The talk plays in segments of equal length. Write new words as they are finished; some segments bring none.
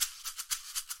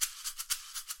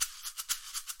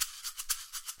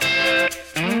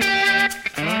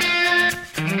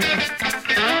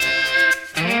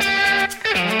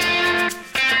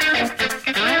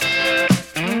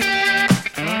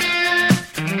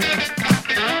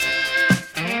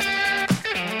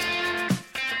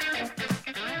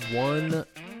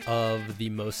of the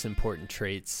most important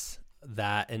traits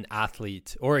that an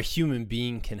athlete or a human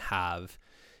being can have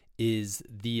is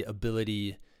the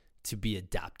ability to be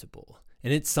adaptable.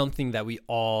 And it's something that we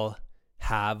all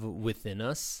have within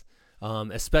us,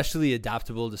 especially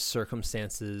adaptable to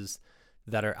circumstances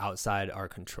that are outside our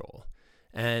control.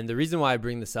 And the reason why I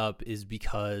bring this up is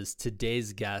because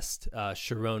today's guest,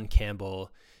 Sharone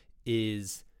Campbell,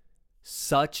 is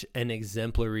such an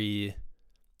exemplary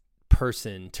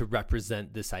person to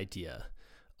represent this idea.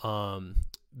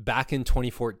 Back in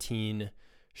 2014,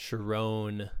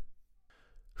 Sharone,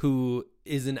 who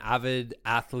is an avid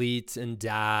athlete and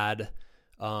dad,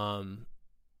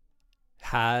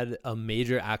 had a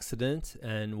major accident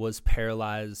and was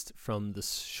paralyzed from the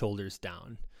shoulders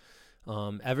down.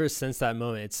 Ever since that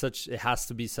moment, it has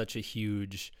to be such a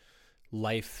huge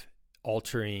life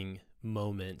altering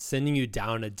moment, sending you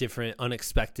down a different,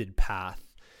 unexpected path.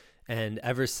 And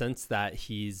ever since that,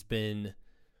 he's been,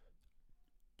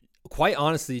 quite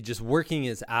honestly, just working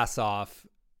his ass off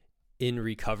in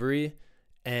recovery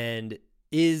and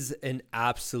is an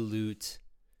absolute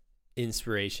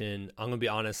inspiration. I'm going to be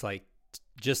honest, like,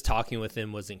 just talking with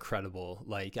him was incredible.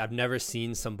 Like, I've never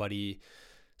seen somebody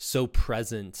so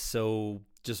present, so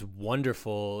just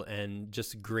wonderful, and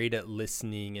just great at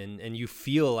listening. And you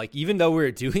feel like, even though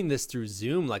we're doing this through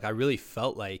Zoom, like, I really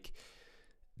felt like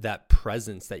that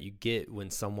presence that you get when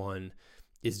someone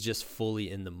is just fully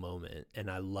in the moment.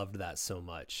 And I loved that so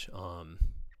much.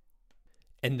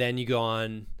 And then you go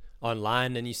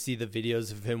online and you see the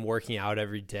videos of him working out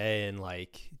every day and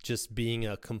like just being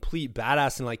a complete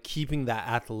badass and like keeping that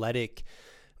athletic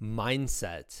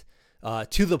mindset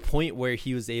to the point where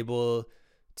he was able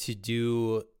to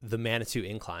do the Manitou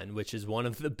Incline, which is one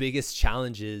of the biggest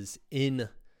challenges in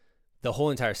the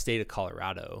whole entire state of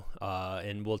Colorado.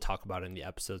 And we'll talk about it in the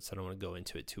episode, so I don't want to go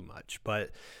into it too much. But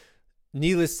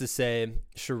needless to say,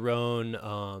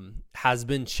 Sharone has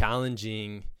been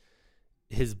challenging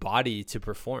his body to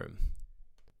perform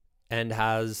and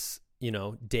has,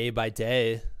 day by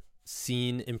day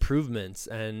seen improvements.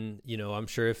 And, I'm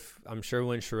sure when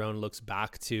Sharone looks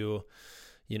back to,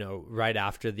 right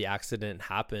after the accident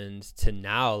happened to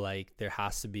now, like, there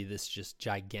has to be this just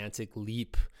gigantic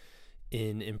leap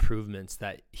in improvements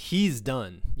that he's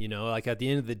done. Like, at the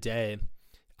end of the day,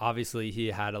 obviously he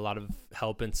had a lot of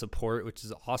help and support, which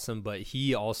is awesome, but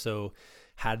he also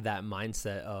had that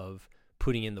mindset of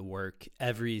putting in the work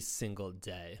every single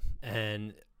day.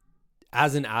 And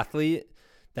as an athlete,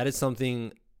 that is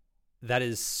something that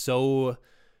is so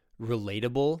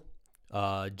relatable.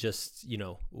 Just,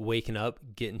 waking up,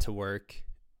 getting to work,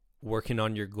 working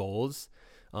on your goals.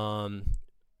 And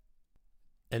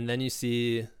then you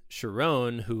see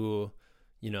Sharone, who,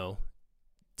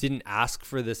 didn't ask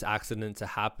for this accident to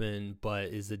happen, but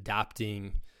is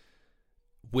adapting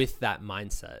with that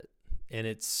mindset. And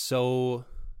it's so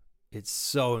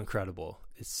incredible.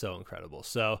 It's so incredible.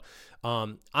 So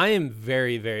I am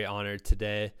very, very honored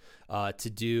today to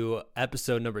do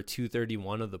episode number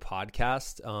 231 of the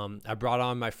podcast. I brought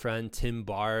on my friend Tim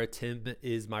Barr. Tim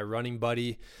is my running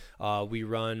buddy. We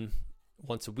run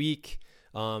once a week.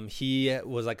 He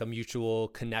was like a mutual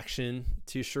connection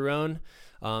to Sharone.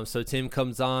 So Tim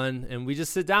comes on and we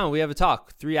just sit down. We have a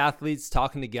talk. 3 athletes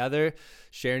talking together,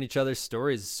 sharing each other's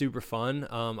stories. Super fun.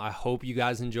 I hope you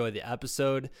guys enjoy the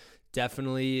episode.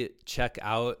 Definitely check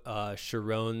out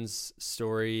Sharone's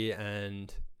story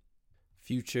and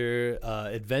future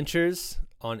adventures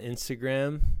on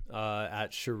Instagram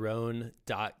at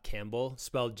sharone.campbell,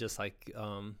 spelled just like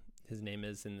his name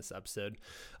is in this episode.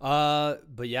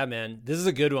 But yeah, man, this is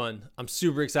a good one. I'm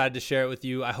super excited to share it with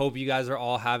you. I hope you guys are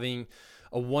all having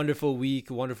a wonderful week,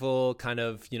 wonderful kind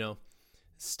of,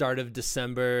 start of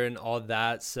December and all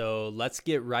that. So let's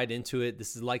get right into it.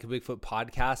 This is Like a Bigfoot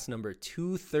podcast number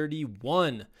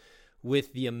 231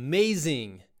 with the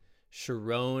amazing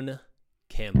Sharone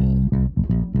Campbell.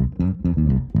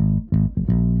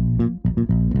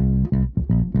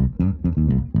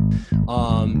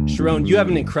 Sharone, you have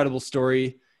an incredible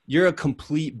story. You're a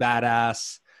complete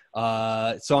badass.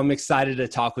 So I'm excited to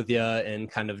talk with you and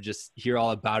kind of just hear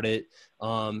all about it.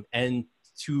 And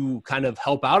to kind of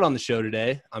help out on the show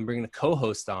today, I'm bringing a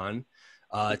co-host on.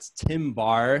 It's Tim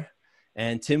Barr.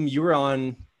 And Tim, you were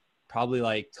on probably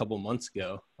like a couple months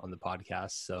ago on the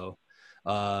podcast. So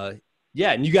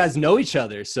yeah, and you guys know each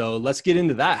other. So let's get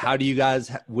into that.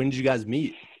 When did you guys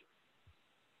meet?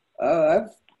 I've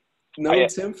known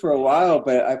Tim for a while,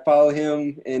 but I follow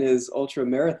him in his ultra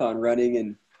marathon running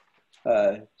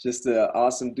and just an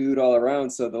awesome dude all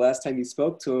around. So the last time you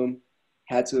spoke to him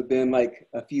had to have been like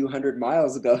a few 100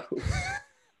 miles ago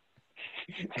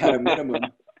at a minimum.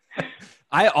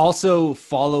 I also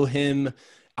follow him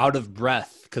out of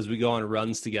breath because we go on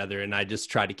runs together, and I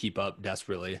just try to keep up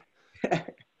desperately.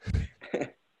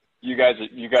 You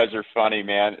guys are funny,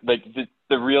 man. Like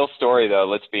the real story though,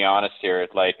 let's be honest here.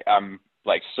 Like I'm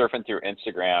like surfing through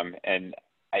Instagram and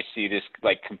I see this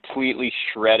like completely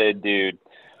shredded dude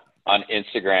on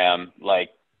Instagram, like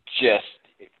just,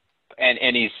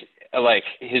 and he's like,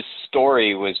 his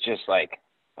story was just like,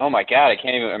 oh my God, I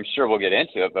can't even, I'm sure we'll get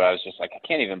into it, but I was just like, I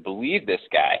can't even believe this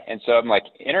guy. And so I'm like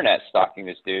internet stalking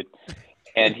this dude.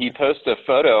 And he posted a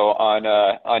photo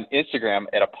on Instagram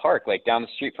at a park, like down the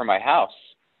street from my house.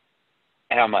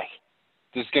 And I'm like,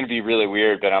 this is going to be really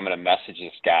weird, but I'm going to message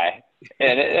this guy.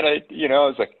 And I, you know, I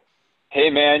was like, hey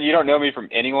man, you don't know me from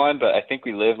anyone, but I think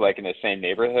we live like in the same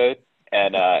neighborhood.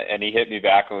 And he hit me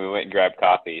back and we went and grabbed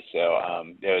coffee. So,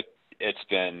 it's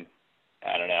been,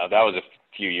 I don't know, that was a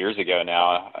few years ago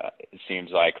now, it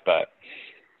seems like, but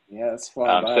yeah, that's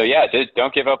flying by. So yeah,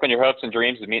 don't give up on your hopes and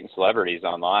dreams of meeting celebrities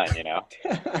online, you know?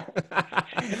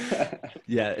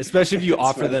 Yeah. Especially if you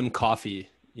offer them coffee,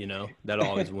 you know, that'll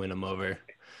always win them over.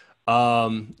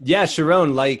 Yeah,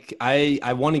 Sharon, like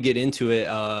I want to get into it.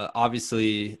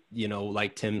 Obviously, you know,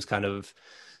 like Tim's kind of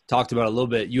talked about a little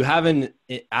bit, you have an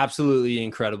absolutely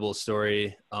incredible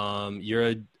story. You're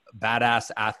a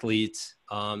badass athlete,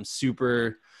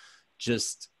 super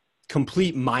just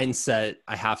complete mindset.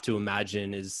 I have to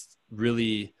imagine is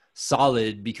really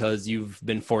solid because you've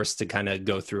been forced to kind of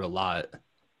go through a lot.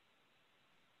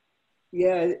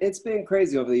 Yeah, it's been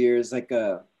crazy over the years. Like,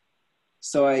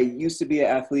 so I used to be an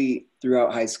athlete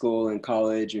throughout high school and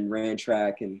college and ran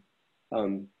track and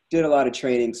did a lot of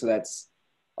training. So that's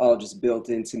all just built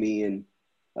into me. And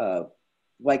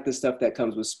like the stuff that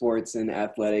comes with sports and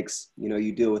athletics, you know,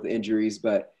 you deal with injuries,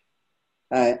 but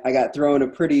I got thrown a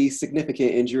pretty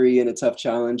significant injury in a tough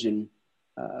challenge and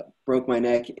broke my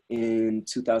neck in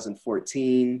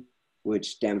 2014,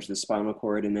 which damaged the spinal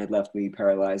cord and had left me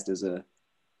paralyzed as a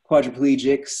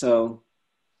quadriplegic. So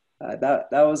that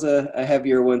was a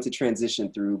heavier one to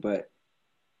transition through, but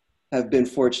have been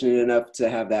fortunate enough to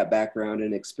have that background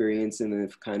and experience and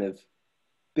have kind of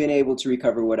been able to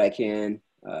recover what I can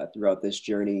throughout this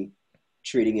journey,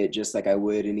 treating it just like I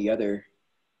would any other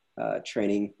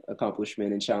training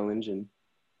accomplishment and challenge. And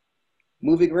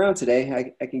moving around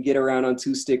today, I can get around on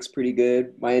two sticks pretty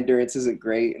good. My endurance isn't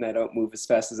great and I don't move as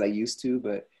fast as I used to,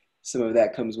 but some of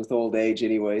that comes with old age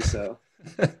anyway, so.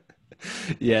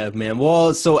 Yeah, man.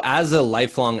 Well, so as a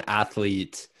lifelong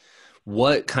athlete,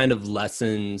 what kind of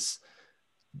lessons,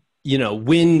 you know,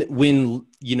 when,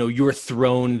 you know, you're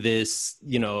thrown this,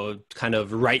 you know, kind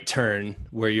of right turn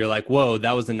where you're like, whoa,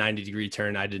 that was a 90-degree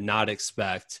turn I did not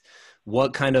expect.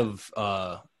 What kind of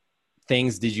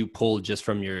things did you pull just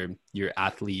from your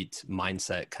athlete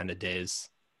mindset kind of days?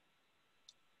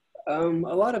 A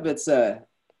lot of it's,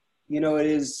 you know, it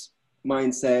is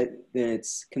mindset, then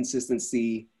it's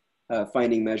consistency,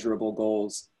 finding measurable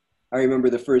goals. I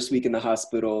remember the first week in the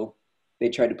hospital, they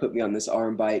tried to put me on this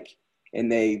arm bike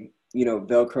and they, you know,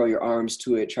 Velcro your arms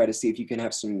to it, try to see if you can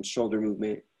have some shoulder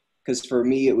movement. Because for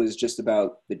me, it was just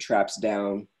about the traps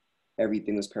down.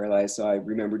 Everything was paralyzed. So I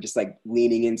remember just like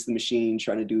leaning into the machine,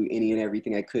 trying to do any and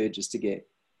everything I could just to get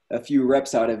a few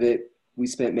reps out of it. We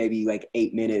spent maybe like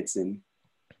 8 minutes and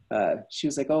she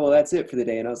was like, oh, well, that's it for the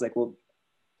day. And I was like, well,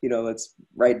 you know, let's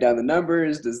write down the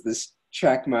numbers. Does this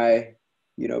track my,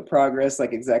 you know, progress?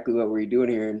 Like exactly what were you doing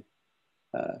here? And,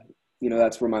 you know,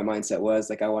 that's where my mindset was.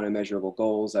 Like I wanted measurable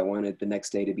goals. I wanted the next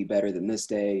day to be better than this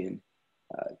day and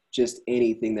just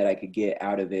anything that I could get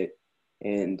out of it.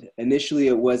 And initially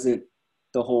it wasn't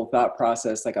the whole thought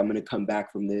process, like I'm going to come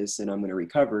back from this and I'm going to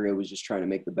recover. It was just trying to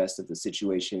make the best of the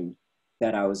situation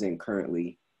that I was in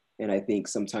currently. And I think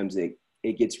sometimes it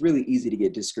gets really easy to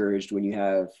get discouraged when you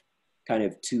have kind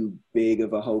of too big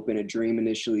of a hope and a dream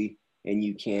initially, and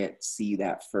you can't see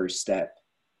that first step.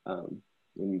 And,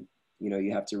 you know,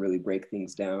 you have to really break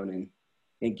things down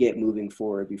and get moving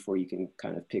forward before you can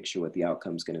kind of picture what the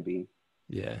outcome's going to be.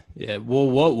 Yeah. Yeah. Well,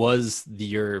 what was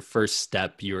your first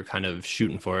step you were kind of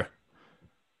shooting for?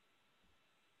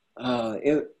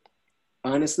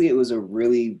 Honestly, it was a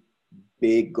really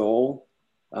big goal,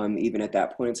 even at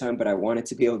that point in time, but I wanted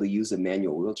to be able to use a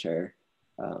manual wheelchair.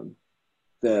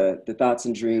 The thoughts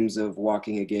and dreams of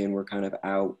walking again were kind of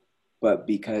out, but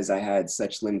because I had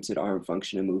such limited arm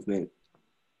function and movement,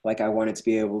 like I wanted to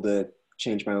be able to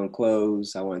change my own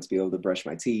clothes. I wanted to be able to brush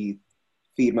my teeth,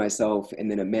 feed myself. And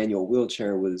then a manual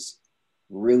wheelchair was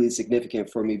really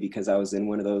significant for me because I was in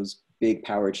one of those big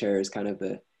power chairs, kind of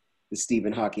the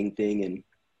Stephen Hawking thing.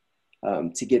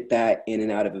 And to get that in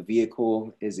and out of a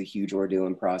vehicle is a huge ordeal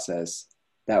and process.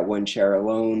 That one chair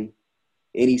alone,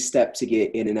 any step to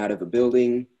get in and out of a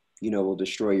building, will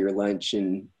destroy your lunch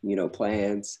and,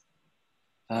 plans.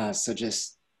 So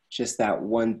just that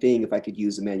one thing, if I could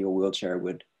use a manual wheelchair,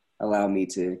 would allow me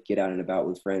to get out and about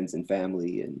with friends and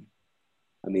family. And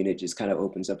I mean, it just kind of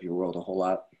opens up your world a whole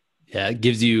lot. Yeah, it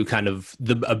gives you kind of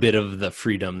a bit of the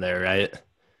freedom there, right?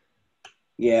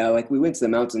 Yeah, like we went to the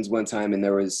mountains one time and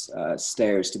there was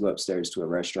stairs to go upstairs to a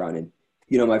restaurant. And,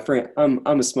 my friend,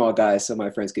 I'm a small guy, so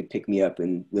my friends could pick me up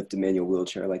and lift a manual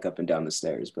wheelchair like up and down the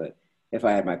stairs. But if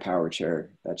I had my power chair,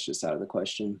 that's just out of the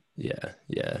question. Yeah,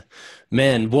 yeah.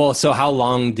 Man, well, so how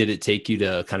long did it take you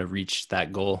to kind of reach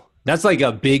that goal? That's like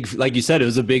a big, like you said, it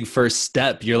was a big first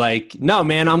step. You're like, no,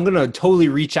 man, I'm going to totally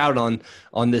reach out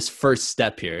on this first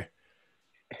step here.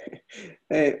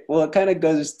 Hey, well, it kind of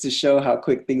goes to show how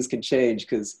quick things can change,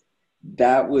 because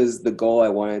that was the goal I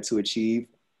wanted to achieve,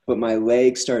 but my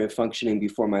legs started functioning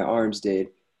before my arms did.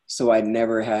 So I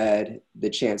never had the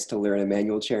chance to learn a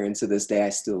manual chair. And to this day, I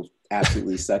still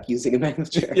absolutely suck using a manual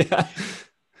chair. Yeah.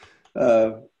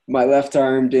 My left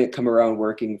arm didn't come around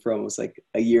working for almost like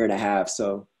a year and a half.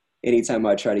 So anytime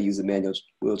I try to use a manual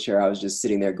wheelchair, I was just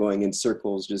sitting there going in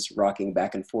circles, just rocking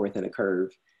back and forth in a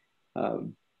curve.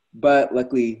 But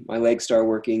luckily my legs start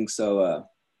working. So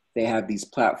they have these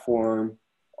platform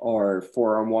or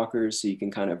forearm walkers, so you can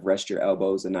kind of rest your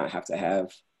elbows and not have to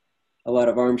have a lot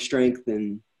of arm strength.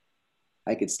 And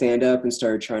I could stand up and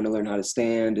started trying to learn how to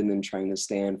stand, and then trying to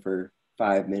stand for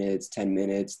 5 minutes, 10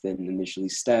 minutes, then initially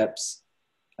steps,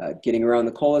 getting around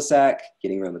the cul-de-sac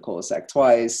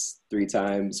twice, 3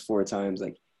 times, 4 times,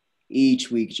 like each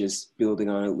week, just building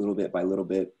on it little bit by little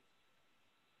bit.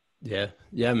 Yeah.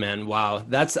 Yeah, man. Wow.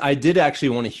 I did actually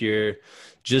want to hear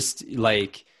just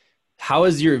like, how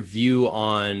has your view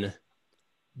on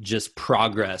just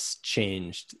progress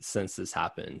changed since this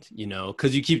happened?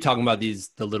 Because you keep talking about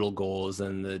the little goals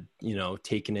and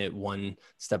taking it one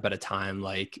step at a time.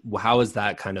 Like, how has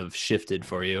that kind of shifted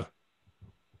for you?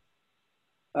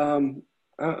 I'm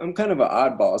kind of an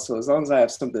oddball, so as long as I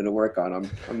have something to work on,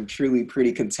 I'm truly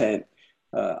pretty content.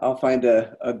 I'll find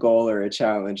a goal or a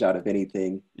challenge out of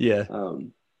anything. Yeah.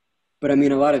 But I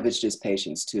mean, a lot of it's just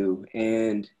patience too,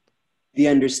 and the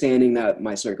understanding that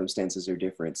my circumstances are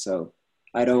different. So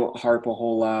I don't harp a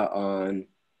whole lot on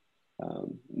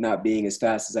not being as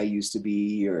fast as I used to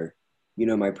be, or,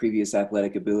 my previous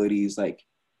athletic abilities. Like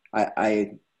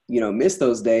I miss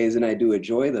those days and I do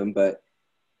enjoy them, but,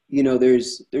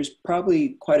 there's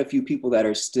probably quite a few people that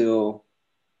are still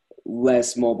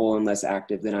less mobile and less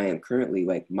active than I am currently.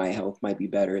 Like my health might be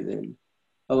better than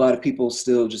a lot of people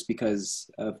still, just because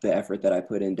of the effort that I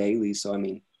put in daily. So, I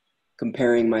mean,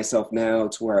 comparing myself now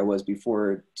to where I was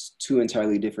before, it's 2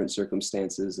 entirely different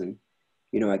circumstances. And,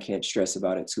 I can't stress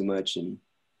about it too much. And,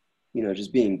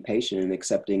 just being patient and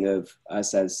accepting of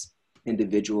us as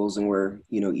individuals and where,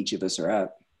 each of us are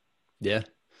at. Yeah.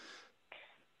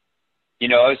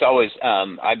 I was always,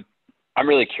 I'm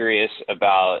really curious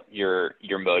about your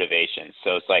motivation.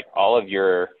 So it's like all of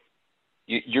you're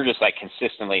just like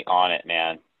consistently on it,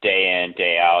 man, day in,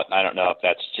 day out. I don't know if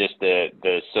that's just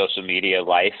the social media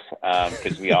life,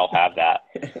 because we all have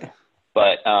that,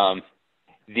 but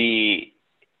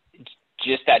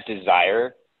just that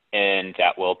desire and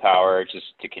that willpower just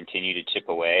to continue to chip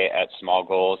away at small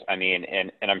goals. I mean,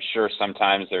 and I'm sure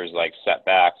sometimes there's like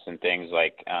setbacks and things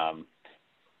like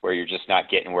where you're just not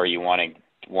getting where you want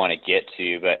to get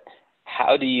to. But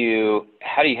how do you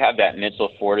have that mental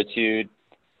fortitude?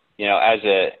 As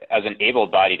an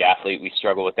able-bodied athlete, we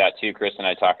struggle with that too. Chris and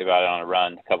I talked about it on a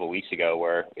run a couple of weeks ago,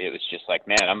 where it was just like,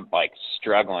 man, I'm like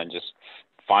struggling, just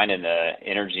finding the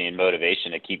energy and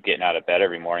motivation to keep getting out of bed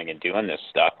every morning and doing this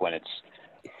stuff when it's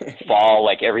fall,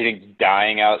 like everything's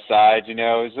dying outside.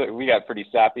 We got pretty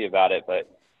sappy about it, but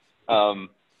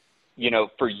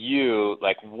for you,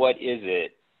 like, what is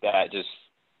it that just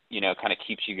kind of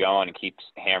keeps you going and keeps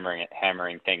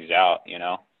hammering things out?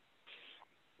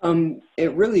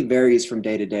 It really varies from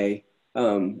day to day.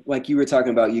 Like you were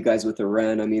talking about you guys with the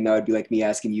run. I mean, that would be like me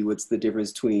asking you what's the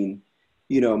difference between,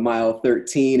 mile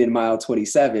 13 and mile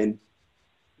 27.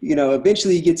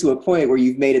 Eventually you get to a point where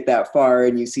you've made it that far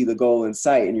and you see the goal in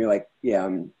sight and you're like, yeah,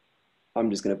 I'm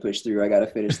just going to push through. I got to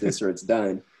finish this or it's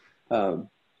done.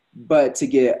 But to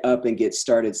get up and get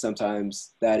started,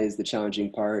 sometimes that is the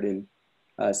challenging part. And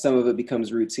some of it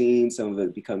becomes routine. Some of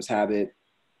it becomes habit.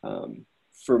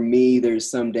 For me,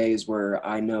 there's some days where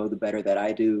I know the better that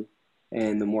I do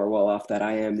and the more well off that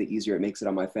I am, the easier it makes it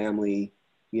on my family,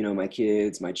 my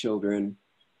kids, my children.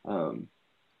 And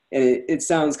it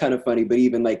sounds kind of funny, but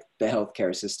even like the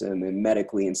healthcare system and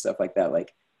medically and stuff like that,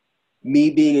 like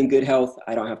me being in good health,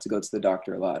 I don't have to go to the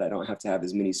doctor a lot. I don't have to have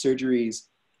as many surgeries.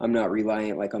 I'm not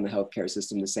reliant like on the healthcare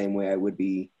system the same way I would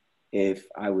be, if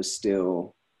I was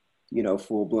still, you know,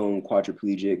 full blown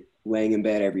quadriplegic, laying in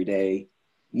bed every day,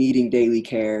 needing daily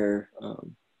care.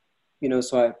 You know,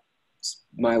 so it's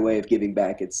my way of giving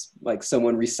back. It's like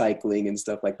someone recycling and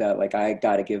stuff like that. Like I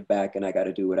got to give back and I got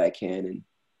to do what I can and,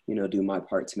 you know, do my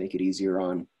part to make it easier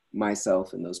on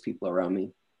myself and those people around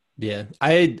me. Yeah,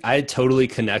 I totally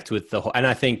connect with the whole, and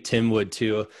I think Tim would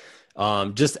too.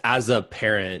 Just as a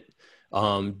parent,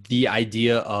 the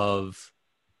idea of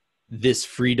this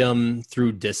freedom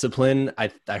through discipline,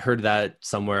 I heard that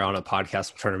somewhere on a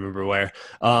podcast. I'm trying to remember where.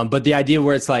 But the idea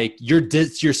where it's like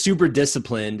you're super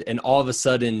disciplined, and all of a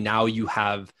sudden now you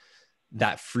have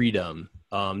that freedom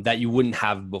that you wouldn't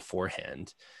have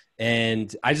beforehand.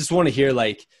 And I just want to hear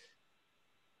like.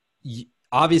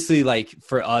 Obviously, like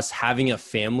for us, having a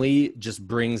family just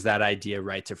brings that idea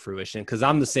right to fruition. Cause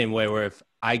I'm the same way where if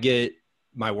I get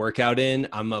my workout in,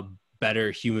 I'm a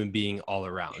better human being all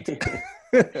around.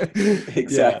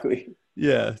 Exactly.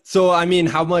 Yeah. So, I mean,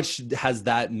 how much has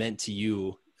that meant to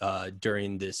you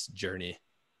during this journey?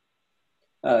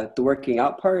 The working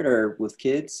out part or with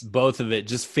kids? Both of it,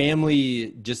 just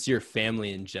family, just your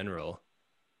family in general.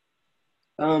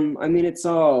 I mean,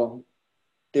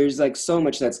 there's like so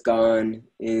much that's gone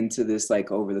into this,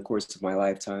 like over the course of my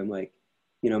lifetime. Like,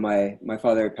 you know, my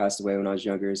father had passed away when I was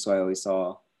younger. So I always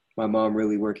saw my mom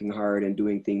really working hard and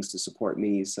doing things to support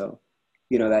me. So,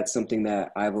 you know, that's something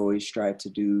that I've always strived to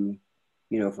do,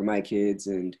 you know, for my kids.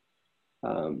 And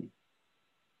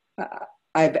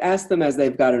I've asked them as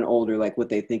they've gotten older, like what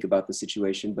they think about the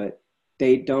situation, but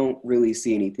they don't really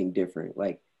see anything different.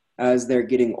 Like as they're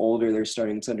getting older, they're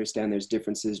starting to understand there's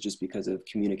differences just because of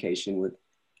communication with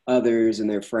others and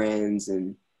their friends,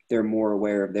 and they're more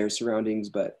aware of their surroundings.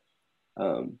 But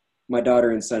my daughter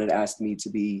and son had asked me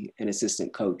to be an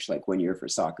assistant coach like 1 year for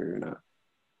soccer, and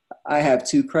I have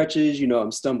 2 crutches, you know,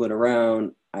 I'm stumbling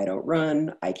around, I don't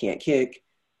run, I can't kick.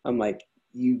 I'm like,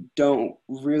 you don't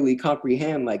really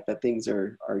comprehend like that things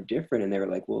are different. And they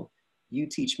were like, well, you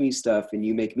teach me stuff and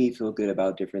you make me feel good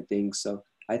about different things, so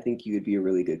I think you would be a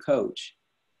really good coach.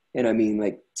 And I mean,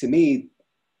 like, to me,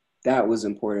 that was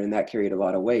important and that carried a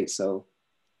lot of weight. So,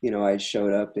 you know, I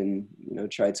showed up and, you know,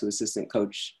 tried to assistant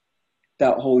coach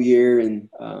that whole year. And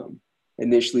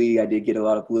initially I did get a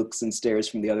lot of looks and stares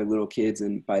from the other little kids.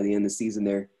 And by the end of the season,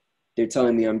 they're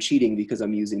telling me I'm cheating because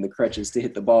I'm using the crutches to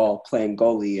hit the ball, playing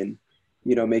goalie, and,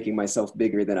 you know, making myself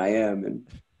bigger than I am. And,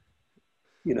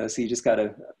 you know, so you just got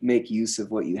to make use of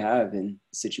what you have in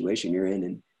the situation you're in.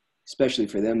 And especially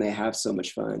for them, they have so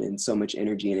much fun and so much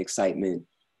energy and excitement.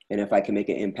 And if I can make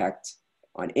an impact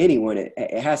on anyone,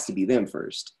 it has to be them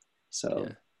first. So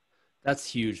yeah. That's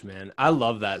huge, man. I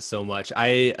love that so much.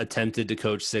 I attempted to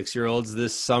coach 6-year-olds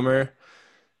this summer.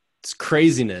 It's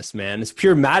craziness, man. It's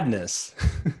pure madness.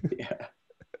 Yeah.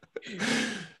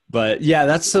 But yeah,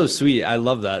 that's so sweet. I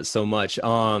love that so much.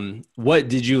 What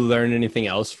did you learn anything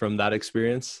else from that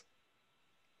experience?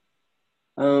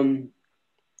 From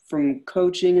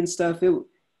coaching and stuff,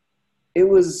 it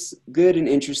was good and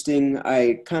interesting.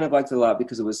 I kind of liked it a lot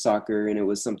because it was soccer and it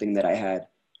was something that I had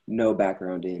no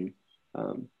background in.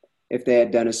 If they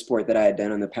had done a sport that I had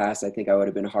done in the past, I think I would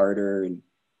have been harder. And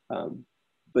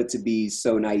but to be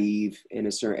so naive in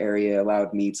a certain area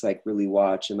allowed me to like really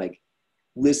watch and like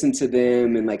listen to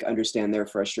them and like understand their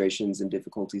frustrations and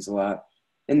difficulties a lot.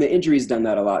 And the injury's done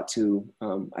that a lot too.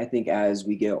 I think as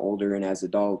we get older and as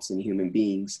adults and human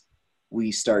beings, we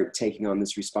start taking on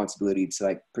this responsibility to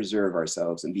like preserve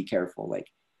ourselves and be careful. Like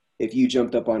if you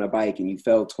jumped up on a bike and you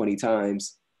fell 20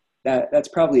 times, that's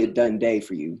probably a done day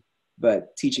for you.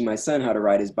 But teaching my son how to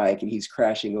ride his bike and he's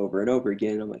crashing over and over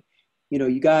again, I'm like, you know,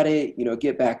 you got it, you know,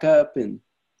 get back up. And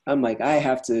I'm like, I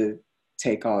have to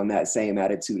take on that same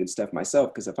attitude and stuff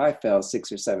myself. Because if I fell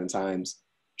 6 or 7 times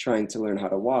trying to learn how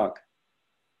to walk,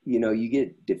 you know, you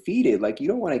get defeated. Like you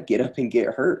don't want to get up and get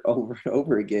hurt over and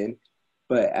over again.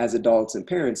 But as adults and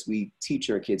parents, we teach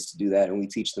our kids to do that, and we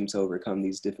teach them to overcome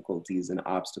these difficulties and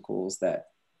obstacles that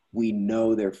we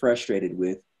know they're frustrated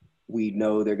with. We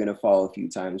know they're going to fall a few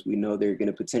times. We know they're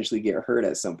going to potentially get hurt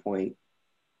at some point,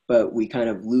 but we kind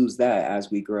of lose that as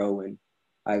we grow. And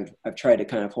I've tried to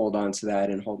kind of hold on to that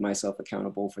and hold myself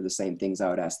accountable for the same things I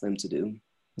would ask them to do.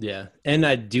 Yeah. And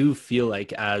I do feel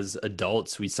like as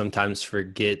adults, we sometimes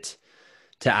forget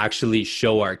to actually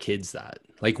show our kids that.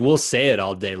 Like we'll say it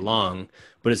all day long,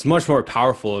 but it's much more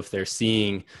powerful if they're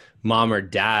seeing mom or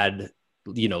dad,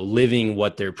 you know, living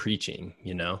what they're preaching,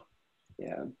 you know?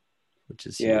 Yeah. Which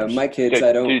is yeah, huge. my kids,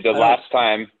 Dude, the last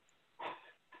time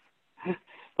I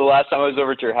was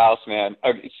over at your house, man.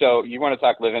 Okay, so you want to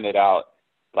talk living it out.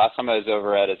 Last time I was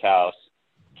over at his house,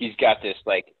 he's got this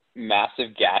like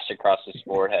massive gash across his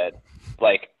forehead.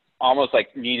 Like almost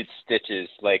like needed stitches,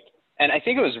 like, and I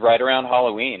think it was right around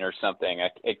Halloween or something,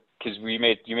 because you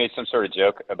made some sort of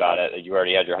joke about it, that you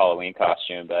already had your Halloween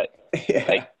costume, but Yeah.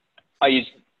 like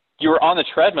you were on the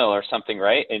treadmill or something,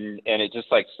 right? And it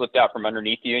just like slipped out from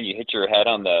underneath you and you hit your head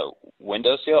on the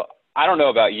windowsill. I don't know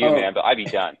about you, man, but I'd be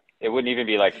done. It wouldn't even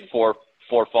be like four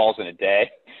falls in a day.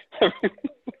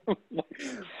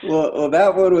 Well,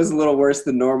 that one was a little worse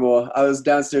than normal. I was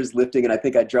downstairs lifting and I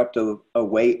think I dropped a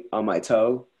weight on my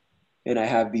toe, and I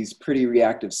have these pretty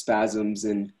reactive spasms,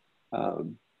 and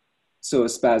so a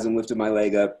spasm lifted my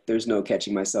leg up. There's no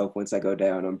catching myself. Once I go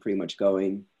down, I'm pretty much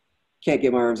going. Can't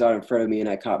get my arms out in front of me, and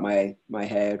I caught my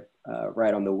head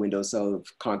right on the windowsill of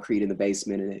concrete in the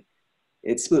basement, and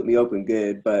it split me open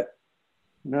good. But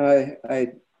no,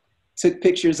 I took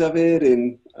pictures of it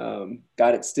and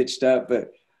got it stitched up.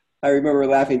 But I remember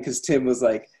laughing because Tim was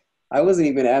like, I wasn't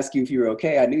even asking if you were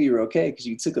okay. I knew you were okay because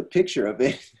you took a picture of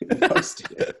it and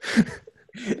posted it.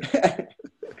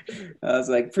 I was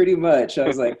like, pretty much. I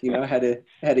was like, I had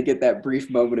to get that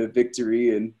brief moment of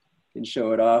victory and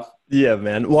show it off. Yeah,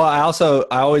 man. Well, I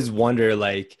always wonder,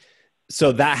 like,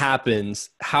 so that happens.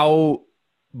 How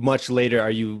much later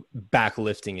are you back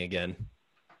lifting again?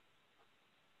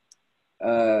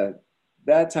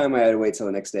 That time I had to wait till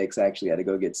the next day because I actually had to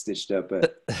go get stitched up.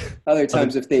 But other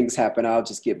times, if things happen, I'll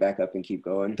just get back up and keep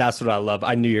going. That's what I love.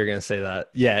 I knew you were gonna say that.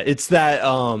 Yeah, it's that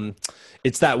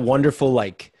wonderful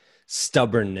like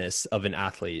stubbornness of an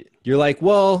athlete. You're like,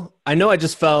 well, I know I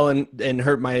just fell and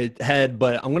hurt my head,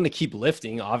 but I'm gonna keep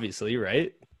lifting, obviously,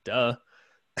 right? Duh.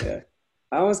 Yeah.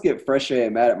 I almost get frustrated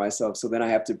and mad at myself. So then I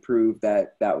have to prove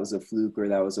that was a fluke or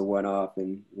that was a one-off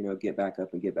and, get back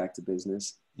up and get back to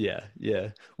business. Yeah. Yeah.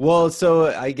 Well, so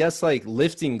I guess like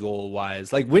lifting goal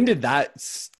wise, like when did that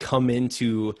come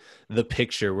into the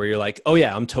picture where you're like, oh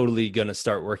yeah, I'm totally going to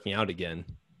start working out again?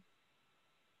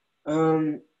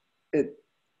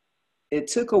 It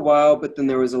took a while, but then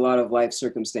there was a lot of life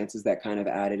circumstances that kind of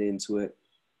added into it.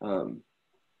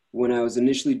 When I was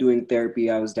initially doing therapy,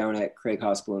 I was down at Craig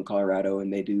Hospital in Colorado,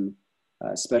 and they do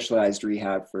specialized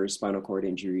rehab for spinal cord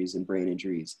injuries and brain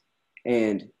injuries.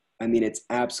 And I mean, it's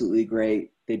absolutely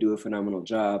great. They do a phenomenal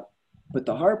job. But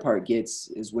the hard part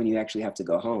is when you actually have to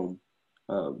go home.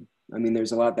 I mean,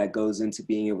 there's a lot that goes into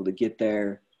being able to get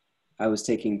there. I was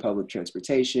taking public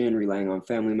transportation, relying on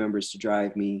family members to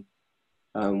drive me.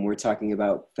 We're talking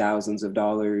about thousands of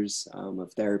dollars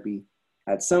of therapy.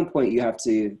 At some point you have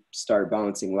to start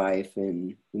balancing life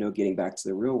and, getting back to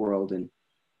the real world, and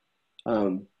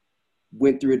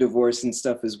went through a divorce and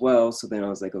stuff as well. So then I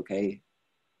was like, okay,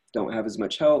 don't have as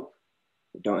much help,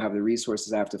 don't have the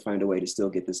resources. I have to find a way to still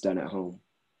get this done at home.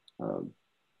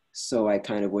 So I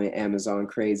kind of went Amazon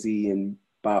crazy and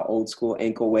bought old school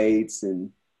ankle weights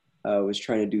and was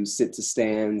trying to do sit to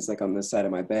stands like on the side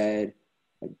of my bed.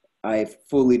 I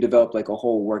fully developed like a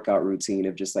whole workout routine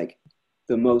of just like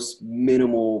the most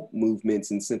minimal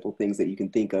movements and simple things that you can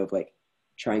think of, like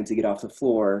trying to get off the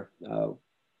floor.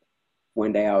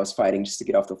 One day I was fighting just to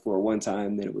get off the floor one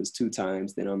time, then it was 2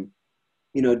 times. Then I'm,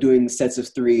 doing sets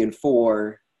of 3 and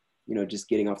 4, just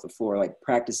getting off the floor, like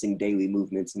practicing daily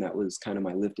movements. And that was kind of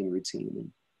my lifting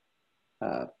routine.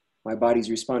 And my body's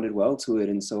responded well to it.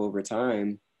 And so over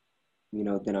time,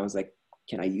 then I was like,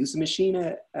 can I use a machine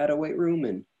at a weight room?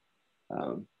 And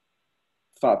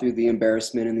fought through the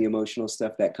embarrassment and the emotional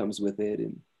stuff that comes with it,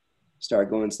 and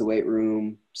started going to the weight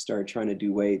room, started trying to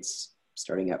do weights,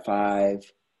 starting at 5,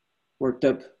 worked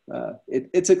up.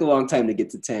 It took a long time to get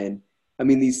to 10. I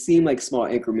mean, these seem like small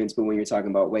increments, but when you're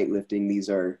talking about weightlifting, these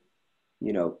are,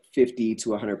 50 to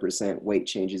 100% weight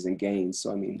changes and gains.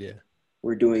 So, I mean, yeah,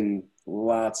 we're doing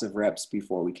lots of reps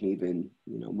before we can even,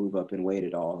 move up in weight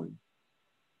at all.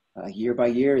 And year by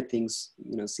year, things,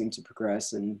 seem to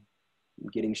progress and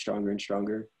getting stronger and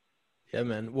stronger. Yeah,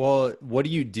 man. Well, what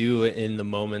do you do in the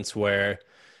moments where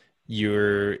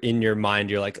you're in your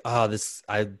mind, you're like, oh,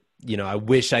 I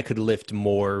wish I could lift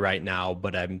more right now,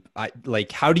 but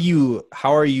how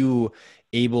are you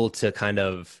able to kind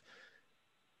of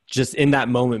just in that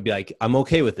moment be like, I'm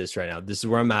okay with this right now. This is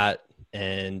where I'm at,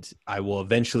 and I will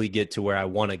eventually get to where I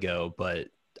want to go, but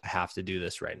I have to do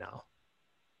this right now.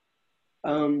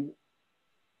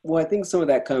 Well, I think some of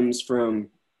that comes from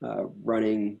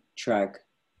running track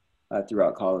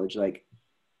throughout college. Like,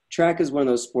 track is one of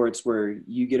those sports where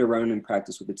you get to run and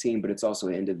practice with a team, but it's also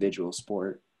an individual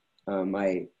sport.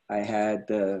 I had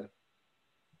the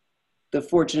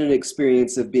fortunate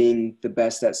experience of being the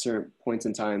best at certain points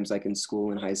in times, like in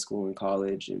school and high school and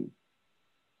college. And,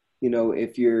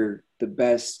 if you're the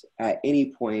best at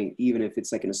any point, even if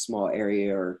it's like in a small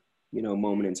area or,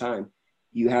 moment in time,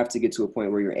 you have to get to a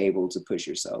point where you're able to push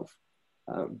yourself.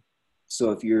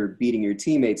 So if you're beating your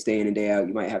teammates day in and day out,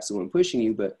 you might have someone pushing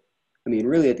you. But I mean,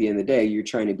 really at the end of the day, you're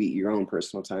trying to beat your own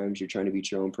personal times. You're trying to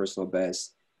beat your own personal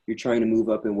best. You're trying to move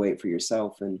up and weight for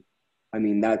yourself. And I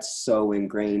mean, that's so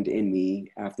ingrained in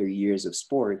me after years of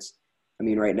sports. I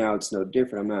mean, right now it's no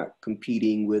different. I'm not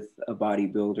competing with a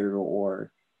bodybuilder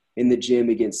or in the gym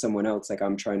against someone else. Like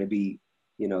I'm trying to be,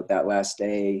 you know, that last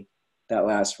day, that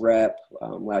last rep,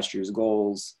 last year's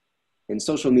goals. And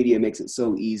social media makes it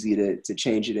so easy to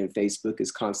change it. And Facebook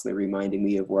is constantly reminding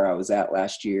me of where I was at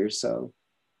last year. So,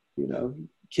 you know,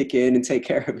 kick in and take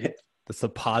care of it. That's the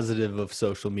positive of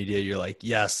social media. You're like,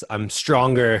 yes, I'm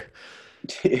stronger.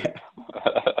 Yeah.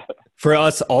 For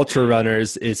us ultra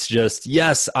runners, it's just,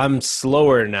 yes, I'm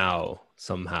slower now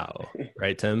somehow.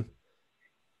 Right, Tim?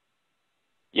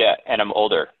 Yeah, and I'm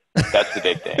older. That's the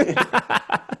big thing.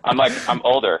 I'm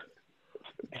older.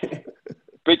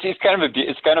 But it's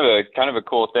kind of a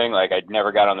cool thing. Like I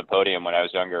never got on the podium when I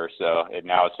was younger. So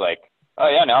now it's like, oh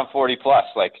yeah, now I'm 40 plus.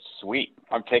 Like, sweet.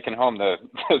 I'm taking home the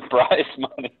prize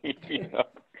money. You know,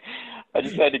 I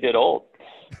just had to get old.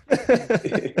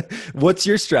 What's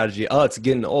your strategy? Oh, it's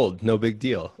getting old. No big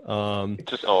deal.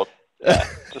 Just old. Yeah,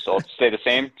 just old. Stay the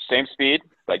same speed.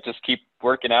 Like just keep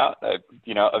working out.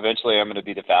 You know, eventually I'm going to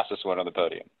be the fastest one on the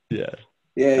podium. Yeah.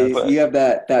 Yeah. You have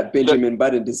that Benjamin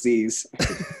Button disease.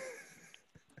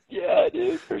 Yeah,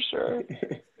 dude, for sure.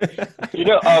 You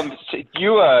know,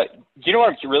 you know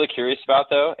what I'm really curious about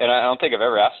though, and I don't think I've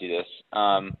ever asked you this.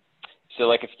 So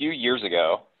like a few years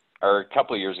ago, or a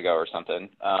couple of years ago or something,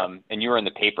 and you were in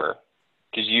the paper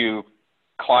because you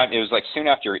climbed. It was like soon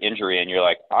after your injury, and you're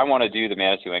like, I want to do the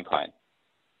Manitou Incline,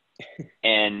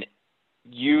 and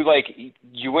you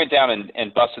went down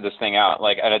and busted this thing out.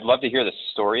 Like, and I'd love to hear the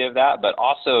story of that, but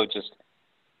also just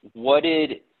what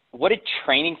did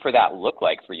training for that look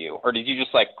like for you? Or did you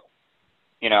just like,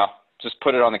 you know, just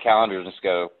put it on the calendar and just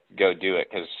go do it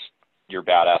because you're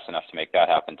badass enough to make that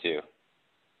happen too?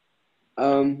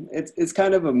 It's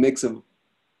kind of a mix of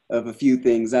a few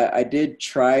things. I did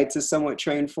try to somewhat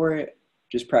train for it,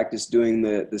 just practice doing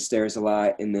the stairs a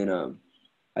lot. And then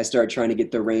I started trying to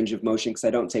get the range of motion because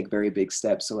I don't take very big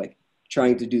steps. So like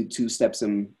trying to do 2 steps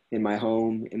in my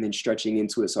home and then stretching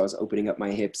into it. So I was opening up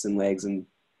my hips and legs and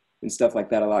stuff like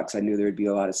that a lot because I knew there would be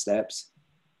a lot of steps.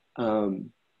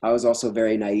 I was also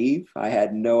very naive. I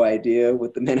had no idea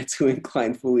what the Manitou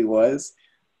Incline fully was.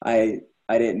 I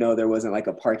didn't know there wasn't like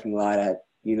a parking lot at,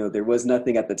 you know, there was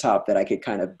nothing at the top that I could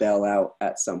kind of bail out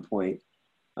at some point.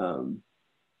 And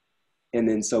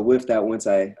then so with that, once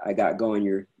I got going,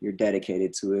 you're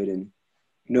dedicated to it and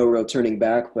no real turning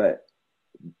back. But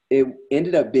it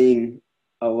ended up being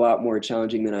a lot more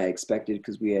challenging than I expected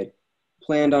because we had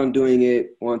planned on doing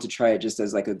it, wanted to try it just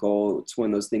as like a goal. It's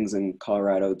one of those things in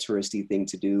Colorado, touristy thing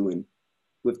to do. And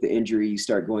with the injury, you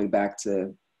start going back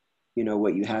to, you know,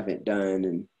 what you haven't done,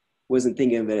 and wasn't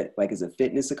thinking of it like as a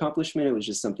fitness accomplishment. It was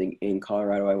just something in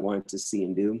Colorado I wanted to see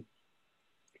and do.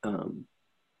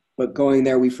 But going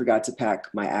there, we forgot to pack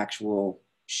my actual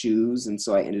shoes. And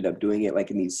so I ended up doing it like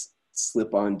in these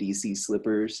slip-on DC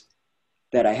slippers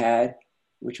that I had,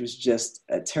 which was just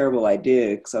a terrible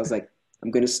idea because I was like,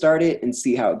 I'm going to start it and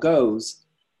see how it goes.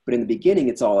 But in the beginning,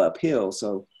 it's all uphill.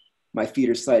 So my feet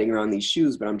are sliding around these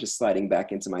shoes, but I'm just sliding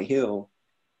back into my heel.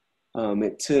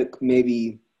 It took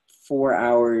maybe 4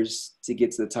 hours to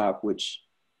get to the top, which,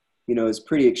 you know, is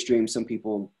pretty extreme. Some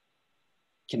people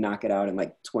can knock it out in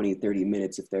like 20, 30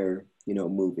 minutes if they're, you know,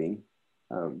 moving.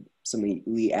 Some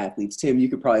elite athletes, Tim, you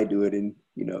could probably do it in,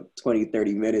 you know, 20,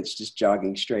 30 minutes, just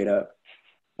jogging straight up.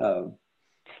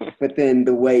 But then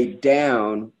the way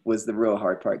down was the real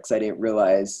hard part because I didn't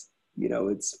realize, you know,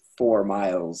 it's 4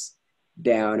 miles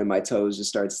down and my toes just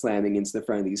started slamming into the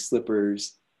front of these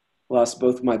slippers. Lost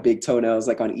both of my big toenails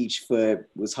like on each foot,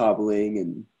 was hobbling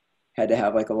and had to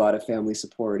have like a lot of family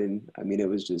support. And I mean, it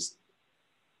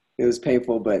was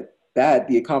painful, but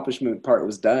the accomplishment part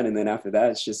was done. And then after that,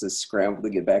 it's just a scramble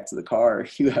to get back to the car.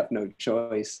 You have no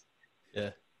choice.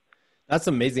 Yeah. That's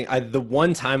amazing. The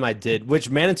one time I did, which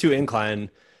Manitou Incline,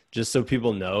 just so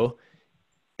people know,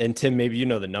 and Tim, maybe you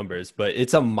know the numbers, but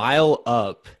it's a mile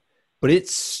up, but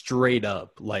it's straight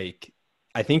up. Like,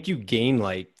 I think you gain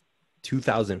like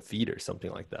 2,000 feet or something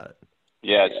like that.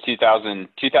 Yeah, it's 2,000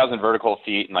 vertical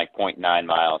feet and like 0.9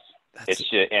 miles. It's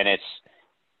just,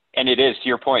 and it is, to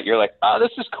your point, you're like, oh,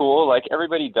 this is cool. Like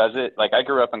everybody does it. Like I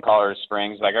grew up in Colorado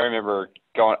Springs. Like I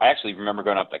actually remember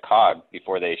going up the Cog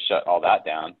before they shut all that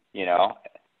down, you know,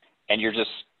 and you're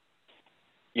just,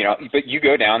 you know, but you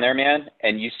go down there, man,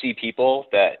 and you see people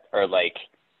that are like,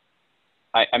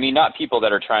 I mean, not people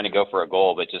that are trying to go for a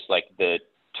goal, but just like the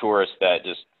tourists that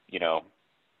just, you know,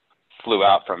 flew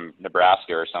out from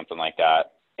Nebraska or something like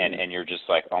that. and you're just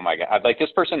like, oh my God, like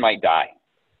this person might die,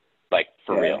 like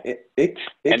for real. It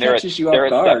and catches you they're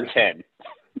off at guard. step 10.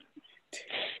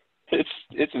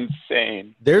 It's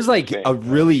insane. There's like a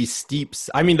really steep,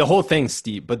 I mean, the whole thing's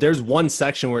steep, but there's one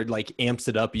section where it like amps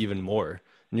it up even more.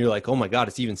 And you're like, oh my God,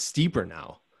 it's even steeper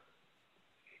now.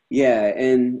 Yeah.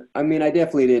 And I mean, I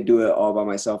definitely didn't do it all by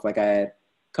myself. Like I had a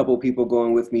couple of people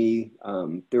going with me.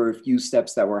 There were a few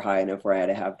steps that were high enough where I had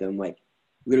to have them like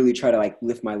literally try to like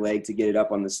lift my leg to get it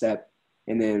up on the step.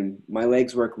 And then my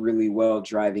legs work really well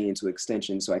driving into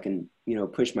extension so I can, you know,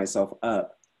 push myself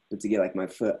up. But to get like my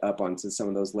foot up onto some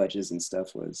of those ledges and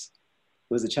stuff was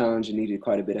a challenge and needed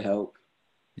quite a bit of help.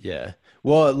 Yeah.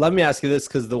 Well, let me ask you this,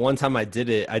 because the one time I did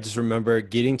it, I just remember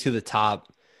getting to the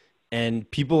top and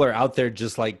people are out there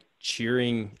just like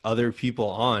cheering other people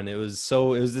on. It was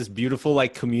this beautiful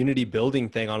like community building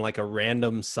thing on like a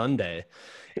random Sunday.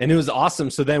 And it was awesome.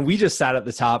 So then we just sat at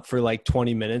the top for like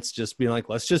 20 minutes, just being like,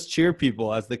 let's just cheer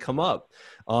people as they come up.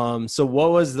 So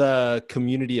what was the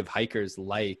community of hikers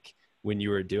like when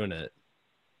you were doing it?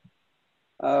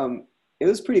 It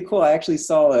was pretty cool. I actually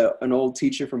saw an old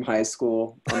teacher from high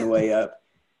school on the way up.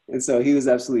 And so he was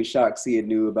absolutely shocked. He had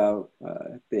knew about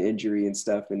the injury and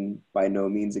stuff and by no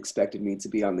means expected me to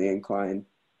be on the incline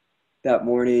that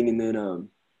morning. And then,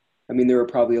 I mean, there were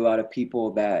probably a lot of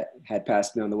people that had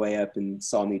passed me on the way up and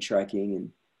saw me trekking. And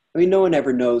I mean, no one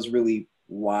ever knows really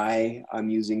why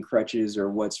I'm using crutches or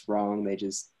what's wrong. They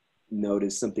just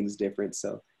notice something's different.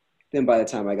 So then by the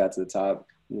time I got to the top,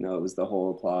 you know, it was the whole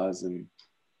applause and,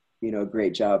 you know,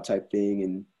 great job type thing.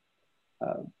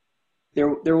 And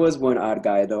there was one odd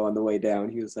guy though on the way down.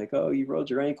 He was like, oh, you rolled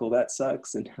your ankle. That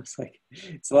sucks. And I was like,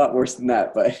 it's a lot worse than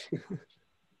that, but.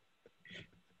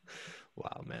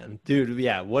 Wow, man. Dude,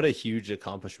 yeah, what a huge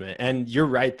accomplishment. And you're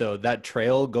right though, that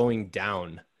trail going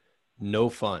down, no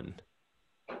fun.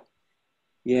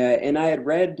 Yeah, and I had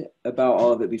read about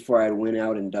all of it before I went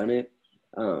out and done it.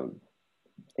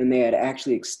 And they had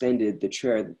actually extended the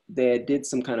trail. They did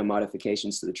some kind of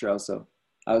modifications to the trail. So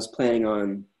I was planning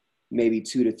on maybe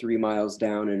 2 to 3 miles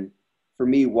down. And for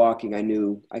me walking, I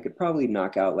knew I could probably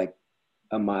knock out like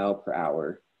a mile per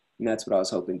hour. And that's what I was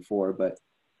hoping for. But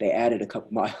they added a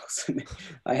couple miles and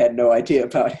I had no idea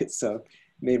about it. So it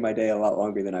made my day a lot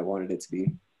longer than I wanted it to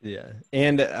be. Yeah.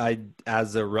 And I,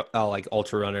 as a like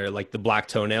ultra runner, like the black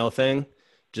toenail thing,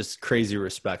 just crazy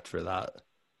respect for that.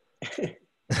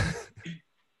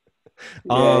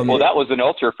 Well, that was an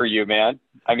ultra for you, man.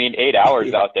 I mean, 8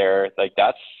 hours out there, like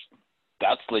that's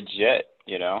legit,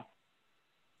 you know?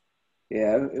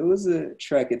 Yeah, it was a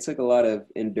trek. It took a lot of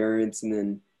endurance.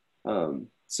 And then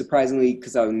surprisingly,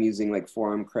 because I'm using like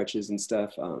forearm crutches and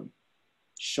stuff,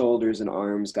 shoulders and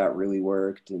arms got really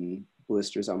worked and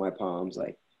blisters on my palms.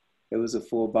 Like it was a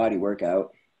full body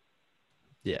workout.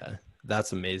 Yeah,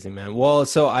 that's amazing, man. Well,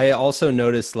 so I also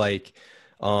noticed like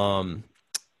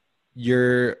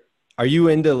are you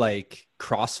into like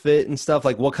CrossFit and stuff?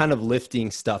 Like what kind of lifting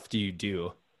stuff do you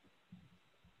do?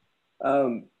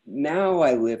 Now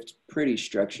I lift pretty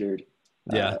structured.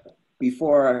 Yeah.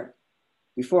 Before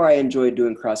I enjoyed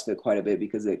doing CrossFit quite a bit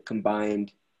because it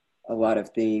combined a lot of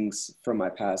things from my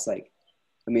past. Like,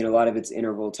 I mean, a lot of it's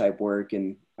interval type work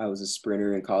and I was a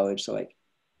sprinter in college. So like,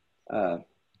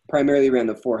 primarily ran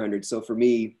the 400. So for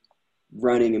me,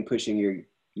 running and pushing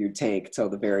your tank till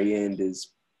the very end is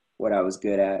what I was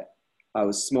good at. I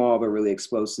was small, but really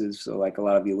explosive. So like a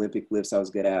lot of the Olympic lifts I was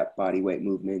good at, body weight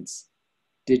movements,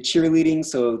 did cheerleading.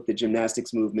 So the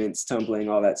gymnastics movements, tumbling,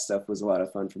 all that stuff was a lot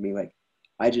of fun for me. Like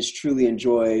I just truly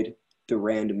enjoyed the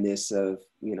randomness of,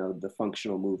 you know, the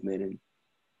functional movement and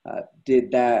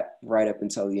did that right up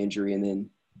until the injury. And then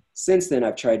since then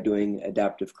I've tried doing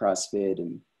adaptive CrossFit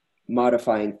and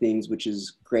modifying things, which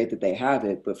is great that they have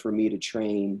it. But for me to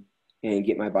train and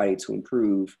get my body to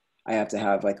improve, I have to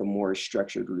have like a more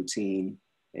structured routine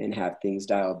and have things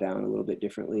dialed down a little bit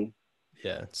differently.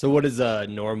 Yeah. So what does a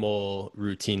normal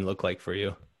routine look like for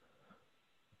you?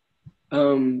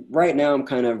 Right now I'm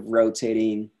kind of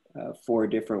rotating 4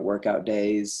 different workout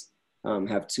days,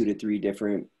 have 2 to 3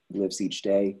 different lifts each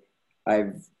day.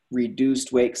 I've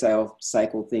reduced weight because I'll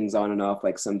cycle things on and off.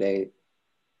 Like some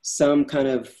kind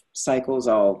of cycles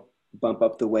I'll bump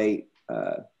up the weight,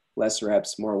 less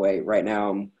reps, more weight. Right now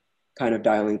I'm kind of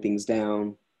dialing things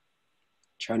down,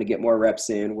 trying to get more reps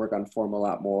in, work on form a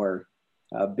lot more,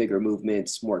 bigger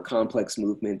movements, more complex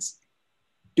movements,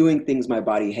 doing things my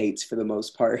body hates for the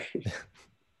most part.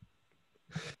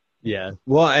 Yeah.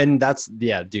 Well, and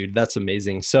dude, that's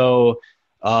amazing. So,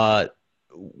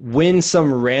 when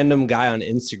some random guy on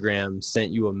Instagram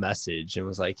sent you a message and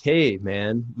was like, hey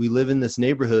man, we live in this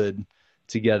neighborhood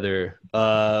together.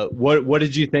 What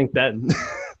did you think then?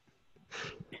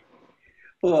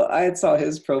 Well, I had saw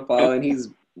his profile and he's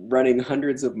running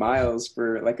hundreds of miles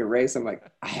for like a race. I'm like,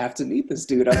 I have to meet this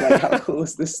dude. I'm like, how cool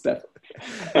is this stuff?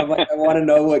 I'm like, I want to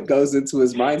know what goes into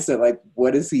his mindset. Like,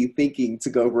 what is he thinking to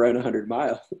go run 100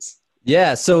 miles?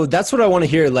 Yeah, so that's what I want to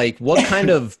hear. Like, what kind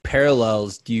of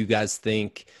parallels do you guys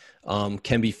think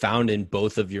can be found in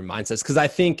both of your mindsets? Because I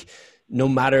think no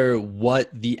matter what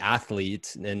the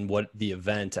athlete and what the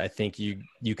event, I think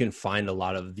you can find a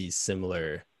lot of these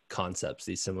similar concepts,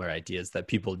 these similar ideas that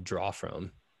people draw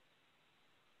from.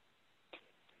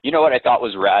 You know what I thought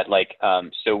was rad? Like,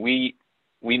 so we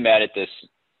met at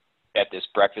this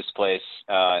breakfast place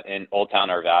in Old Town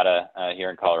Arvada here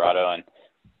in Colorado, and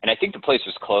I think the place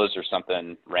was closed or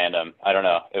something random. I don't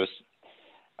know.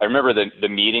 I remember the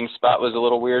meeting spot was a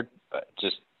little weird, but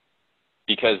just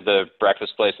because the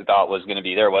breakfast place I thought was going to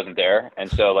be there wasn't there, and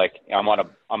so like I'm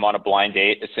on a blind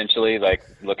date essentially, like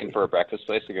looking for a breakfast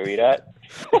place to go eat at.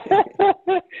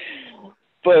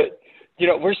 But you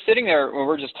know, we're sitting there when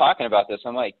we're just talking about this.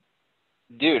 I'm like,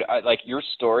 dude, like your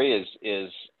story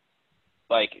is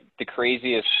like the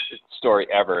craziest story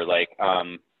ever. Like,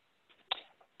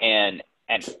 and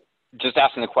just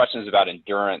asking the questions about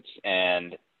endurance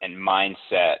and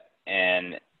mindset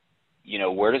and, you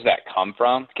know, where does that come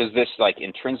from? Because this like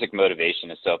intrinsic motivation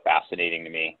is so fascinating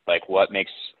to me. Like what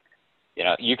makes, you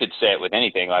know, you could say it with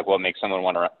anything, like what makes someone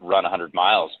want to run 100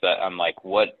 miles, but I'm like,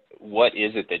 what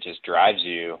is it that just drives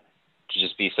you to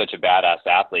just be such a badass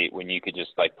athlete when you could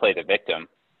just like play the victim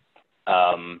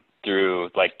through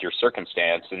like your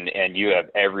circumstance and you have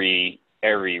every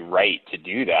right to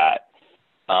do that.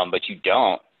 But you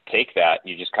don't take that.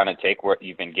 You just kind of take what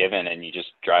you've been given and you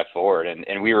just drive forward.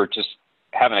 And we were just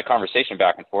having a conversation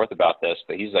back and forth about this,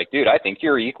 but he's like, dude, I think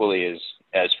you're equally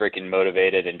as freaking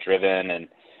motivated and driven.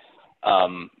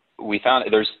 And we found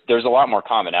there's a lot more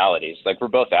commonalities. Like we're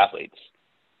both athletes.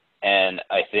 And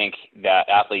I think that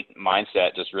athlete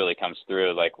mindset just really comes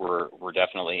through. Like we're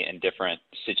definitely in different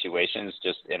situations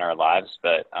just in our lives,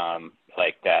 but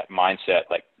like that mindset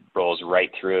like rolls right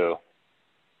through.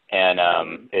 And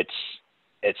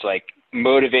it's like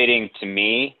motivating to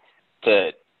me to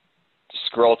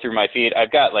scroll through my feed.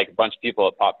 I've got like a bunch of people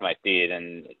that pop my feed,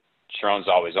 and Sharon's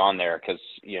always on there because,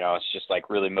 you know, it's just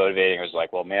like really motivating. It was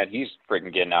like, well, man, he's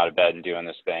freaking getting out of bed and doing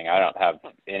this thing. I don't have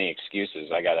any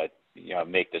excuses. I got to, you know,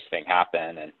 make this thing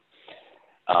happen. And,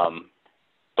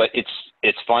 but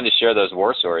it's fun to share those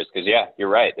war stories because, yeah, you're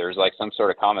right. There's like some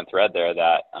sort of common thread there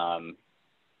that,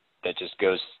 that just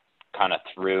goes kind of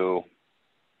through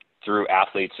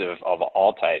athletes of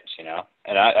all types, you know,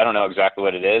 and I don't know exactly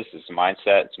what it is. It's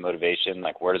mindset, it's motivation.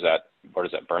 Like where does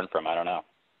that burn from? I don't know.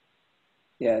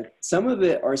 Yeah. Some of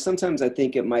it, or sometimes I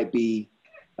think it might be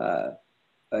a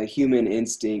human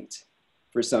instinct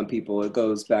for some people. It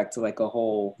goes back to like a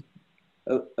whole,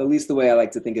 at least the way I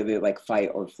like to think of it, like fight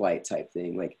or flight type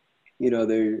thing. Like, you know,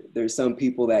 there's some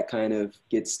people that kind of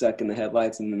get stuck in the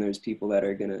headlights, and then there's people that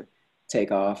are going to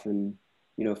take off and,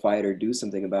 you know, fight or do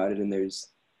something about it. And there's,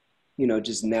 you know,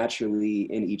 just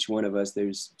naturally in each one of us,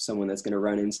 there's someone that's going to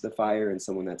run into the fire and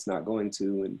someone that's not going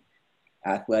to. And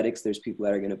athletics, there's people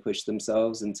that are going to push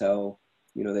themselves until,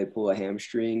 you know, they pull a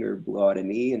hamstring or blow out a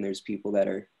knee. And there's people that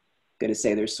are going to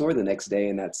say they're sore the next day,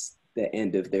 and that's the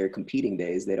end of their competing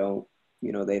days. They don't,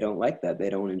 you know, they don't like that.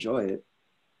 They don't enjoy it.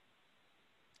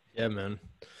 Yeah, man.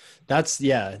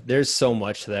 There's so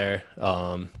much there.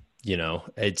 You know,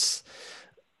 that's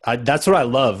what I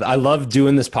love. I love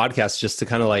doing this podcast just to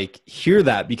kind of like hear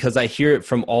that, because I hear it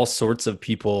from all sorts of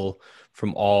people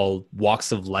from all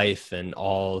walks of life and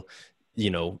all, you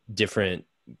know, different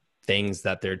things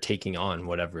that they're taking on,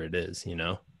 whatever it is, you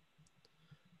know.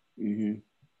 Mm-hmm.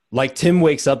 Like Tim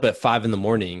wakes up at 5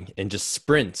 a.m. and just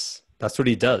sprints. That's what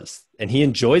he does. And he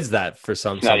enjoys that for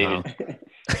somehow.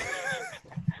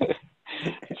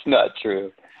 It's not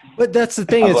true. But that's the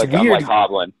thing. It's weird. I'm like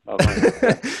hobbling.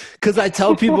 Because I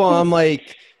tell people, I'm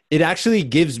like, it actually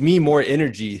gives me more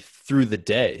energy through the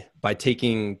day by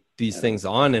taking these things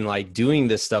on, and like doing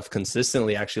this stuff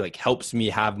consistently actually like helps me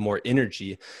have more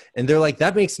energy. And they're like,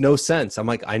 that makes no sense. I'm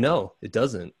like, I know it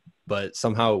doesn't, but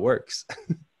somehow it works.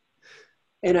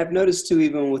 And I've noticed too,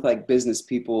 even with like business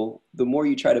people, the more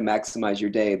you try to maximize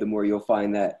your day, the more you'll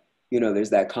find that, you know,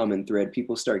 there's that common thread.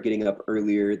 People start getting up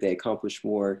earlier, they accomplish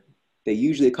more. They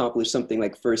usually accomplish something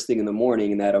like first thing in the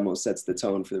morning, and that almost sets the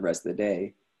tone for the rest of the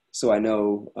day. So I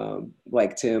know,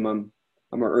 like Tim, I'm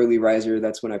an early riser.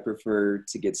 That's when I prefer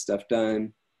to get stuff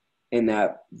done. And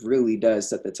that really does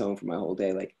set the tone for my whole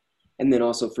day. Like, and then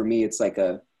also for me, it's like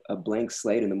a blank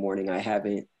slate in the morning. I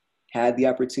haven't had the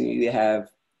opportunity to have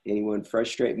anyone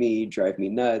frustrate me, drive me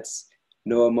nuts.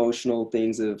 No emotional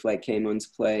things have like came into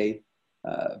play.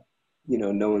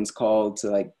 no one's called to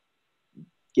like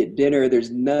get dinner.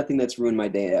 There's nothing that's ruined my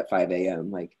day at 5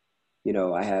 a.m. Like,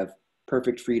 I have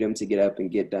perfect freedom to get up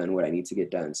and get done what I need to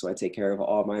get done. So I take care of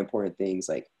all my important things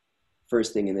like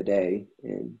first thing in the day,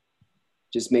 and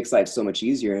just makes life so much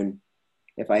easier. And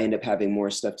if I end up having more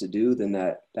stuff to do, then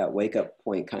that wake up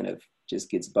point kind of just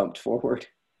gets bumped forward.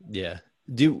 Yeah.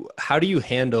 How do you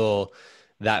handle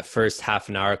that first half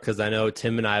an hour? Because I know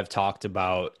Tim and I have talked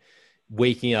about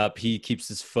waking up. He keeps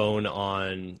his phone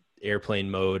on airplane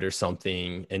mode or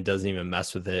something and doesn't even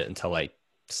mess with it until like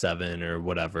 7 or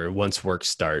whatever, once work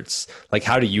starts. Like,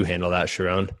 how do you handle that,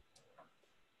 Sharon?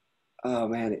 Oh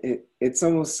man, it's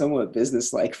almost somewhat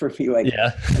business-like for me. Like,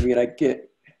 Yeah. I mean, I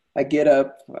get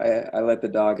up, I let the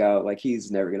dog out. Like, he's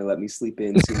never going to let me sleep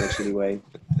in too much anyway.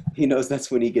 He knows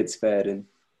that's when he gets fed, and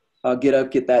I'll get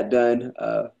up, get that done.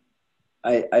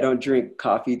 I don't drink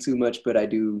coffee too much, but I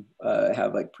do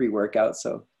have like pre-workout.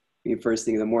 So first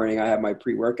thing in the morning, I have my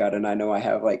pre-workout, and I know I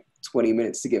have like 20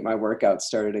 minutes to get my workout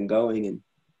started and going. And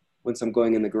once I'm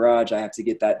going in the garage, I have to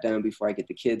get that done before I get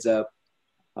the kids up.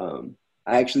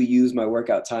 I actually use my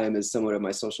workout time as somewhat of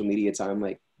my social media time.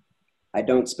 Like, I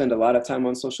don't spend a lot of time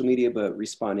on social media, but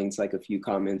responding to like a few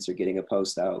comments or getting a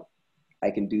post out,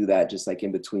 I can do that just like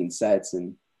in between sets.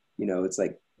 And, it's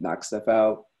like knock stuff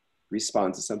out,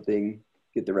 respond to something,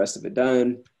 get the rest of it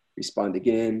done, respond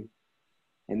again.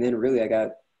 And then really I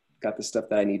got the stuff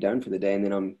that I need done for the day. And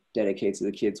then I'm dedicated to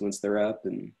the kids once they're up,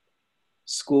 and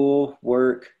school,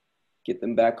 work, get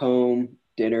them back home,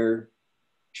 dinner,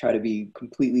 try to be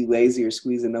completely lazy or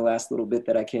squeeze in the last little bit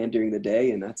that I can during the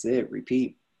day. And that's it.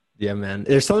 Repeat. Yeah, man.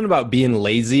 There's something about being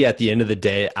lazy at the end of the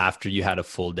day after you had a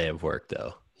full day of work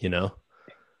though,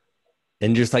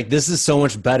 and just like, this is so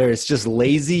much better. It's just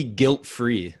lazy,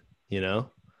 guilt-free, Yeah.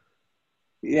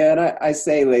 And I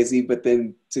say lazy, but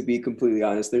then to be completely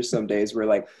honest, there's some days where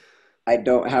like, I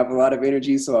don't have a lot of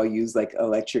energy. So I'll use like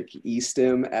electric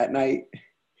e-stim at night.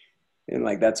 And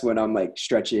like, that's when I'm like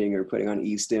stretching or putting on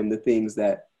e-stim, the things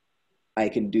that I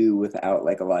can do without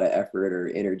like a lot of effort or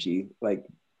energy. Like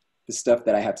the stuff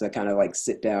that I have to kind of like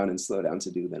sit down and slow down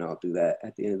to do, then I'll do that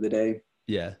at the end of the day.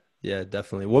 Yeah. Yeah,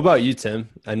 definitely. What about you, Tim?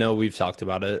 I know we've talked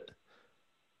about it.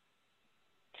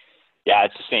 Yeah,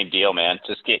 it's the same deal, man.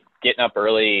 Just getting up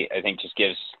early, I think, just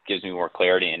gives me more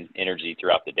clarity and energy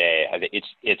throughout the day.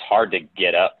 It's hard to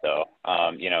get up though,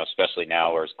 especially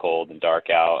now where it's cold and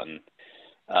dark out, and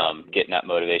getting that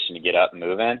motivation to get up and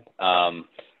moving.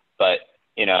 But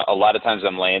a lot of times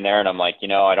I'm laying there and I'm like,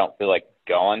 I don't feel like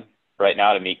going right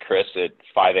now to meet Chris at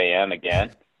 5 a.m. again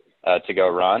to go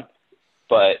run,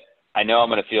 but I know I'm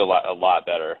going to feel a lot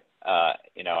better,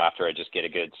 after I just get a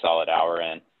good solid hour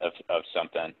in of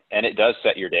something. And it does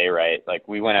set your day right. Like,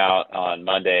 we went out on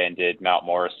Monday and did Mount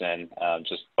Morrison,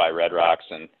 just by Red Rocks.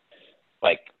 And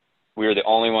like, we were the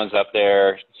only ones up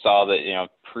there, saw the,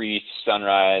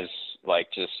 pre-sunrise, like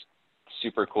just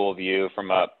super cool view from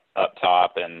up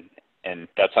top. And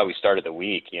that's how we started the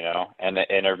week, and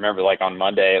I remember like on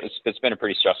Monday, it's been a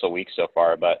pretty stressful week so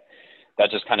far, but that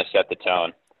just kind of set the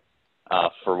tone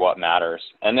for what matters.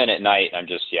 And then at night, I'm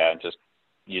just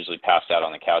usually passed out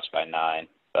on the couch by 9.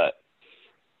 But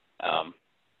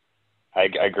I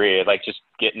agree. Like, just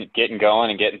getting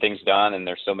going and getting things done. And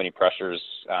there's so many pressures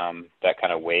that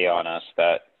kind of weigh on us,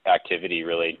 that activity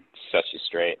really sets you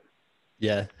straight.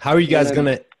 Yeah. How are you guys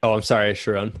oh, I'm sorry,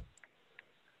 Sharon.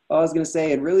 I was going to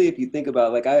say, and really, if you think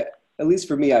about like, at least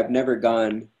for me, I've never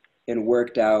gone and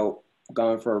worked out,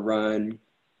 gone for a run,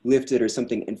 lifted or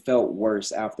something and felt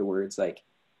worse afterwards. Like,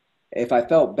 if I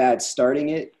felt bad starting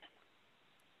it,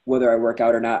 whether I work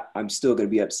out or not, I'm still going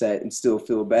to be upset and still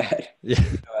feel bad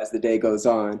as the day goes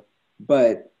on.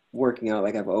 But working out,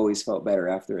 like, I've always felt better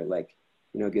after it. Like,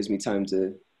 it gives me time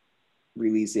to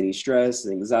release any stress,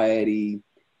 anxiety,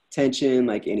 tension,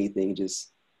 like anything.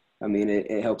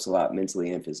 It helps a lot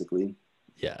mentally and physically.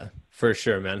 Yeah, for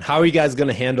sure, man. How are you guys going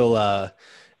to handle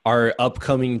our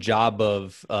upcoming job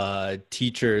of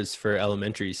teachers for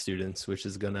elementary students, which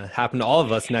is going to happen to all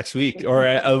of us next week or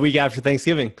a week after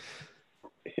Thanksgiving?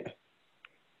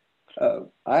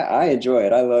 I enjoy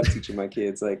it. I love teaching my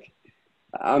kids. Like,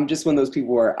 I'm just one of those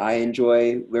people where I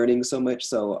enjoy learning so much.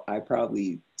 So I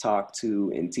probably talk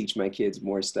to and teach my kids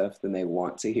more stuff than they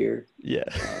want to hear. Yeah.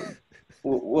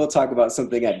 We'll talk about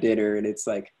something at dinner and it's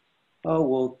like, oh,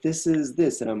 well, this is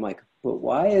this. And I'm like, but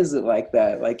why is it like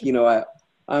that? Like,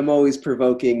 I'm always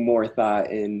provoking more thought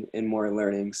and more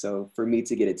learning. So for me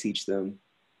to get to teach them,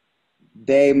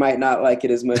 they might not like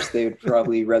it as much. They would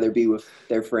probably rather be with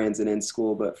their friends and in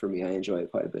school. But for me, I enjoy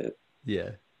it quite a bit.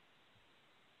 Yeah.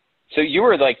 So you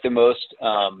were like the most,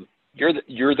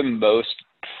 you're the most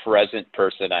present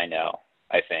person I know,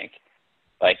 I think.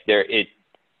 Like it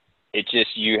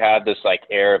just, you have this like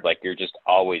air of like, you're just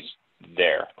always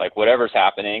there, like whatever's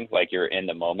happening, like you're in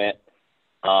the moment.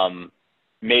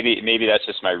 Maybe that's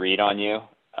just my read on you.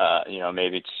 You know,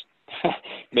 maybe it's,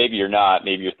 maybe you're not,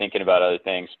 maybe you're thinking about other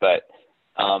things, but,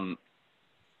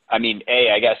 I mean,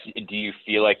 I guess, do you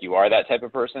feel like you are that type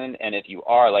of person? And if you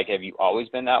are, like, have you always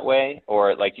been that way?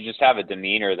 Or like you just have a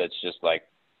demeanor that's just like,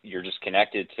 you're just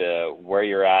connected to where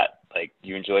you're at. Like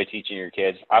you enjoy teaching your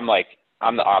kids. I'm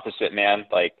the opposite, man.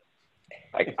 Like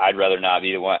I'd rather not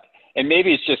be the one. And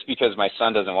maybe it's just because my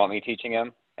son doesn't want me teaching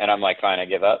him. And I'm like, fine, I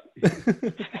give up.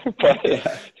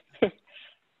 But,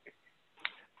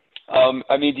 Yeah.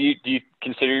 I mean, do you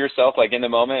consider yourself like in the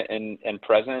moment and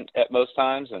present at most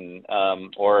times, and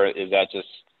or is that just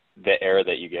the air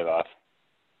that you give off?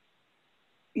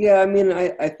 Yeah, I mean,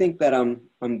 I think that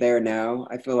I'm there now.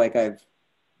 I feel like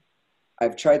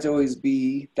I've tried to always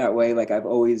be that way. Like I've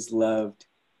always loved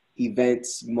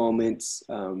events, moments,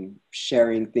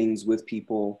 sharing things with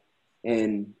people,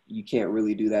 and you can't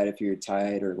really do that if you're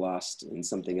tired or lost in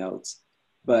something else.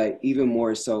 But even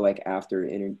more so, like after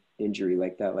an injury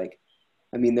like that, like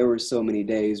I mean, there were so many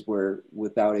days where,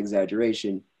 without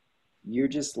exaggeration, you're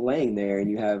just laying there and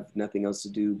you have nothing else to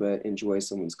do but enjoy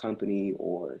someone's company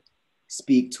or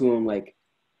speak to them. Like,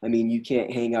 I mean, you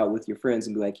can't hang out with your friends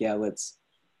and be like, yeah, let's,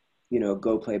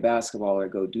 go play basketball or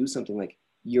go do something. Like,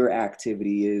 your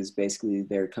activity is basically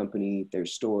their company, their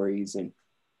stories. And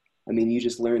I mean, you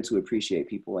just learn to appreciate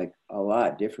people like a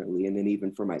lot differently. And then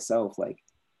even for myself, like,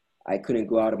 I couldn't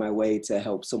go out of my way to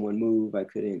help someone move. I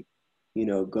couldn't,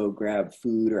 go grab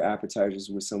food or appetizers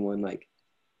with someone. Like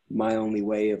my only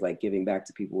way of like giving back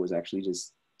to people was actually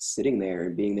just sitting there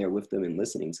and being there with them and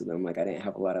listening to them. Like I didn't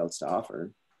have a lot else to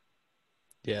offer.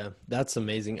 Yeah, that's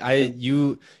amazing.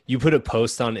 You put a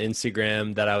post on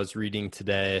Instagram that I was reading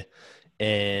today,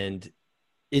 and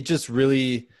it just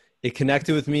really, it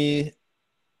connected with me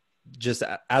just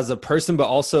as a person, but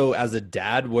also as a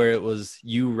dad, where it was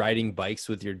you riding bikes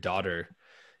with your daughter.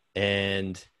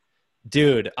 And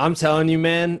dude, I'm telling you,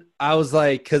 man, I was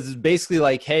like, because it's basically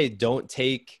like, hey, don't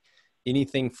take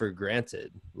anything for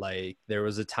granted. Like there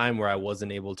was a time where I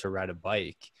wasn't able to ride a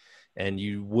bike, and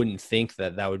you wouldn't think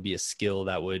that that would be a skill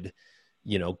that would,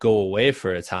 go away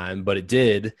for a time, but it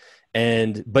did.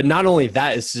 But not only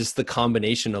that, it's just the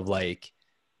combination of like,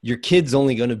 your kid's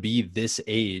only going to be this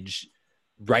age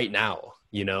right now,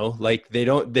 like they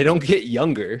don't get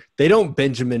younger, they don't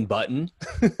Benjamin Button.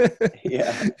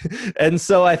 Yeah. And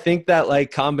so I think that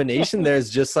like combination there's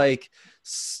just like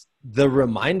the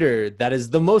reminder that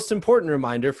is the most important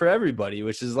reminder for everybody,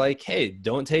 which is like, hey,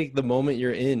 don't take the moment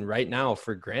you're in right now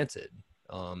for granted,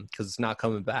 because it's not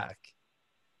coming back.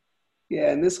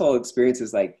 Yeah. And this whole experience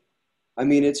is like, I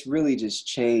mean, it's really just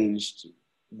changed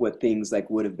what things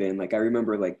like would have been. Like I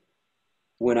remember like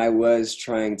when I was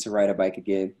trying to ride a bike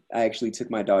again, I actually took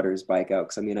my daughter's bike out.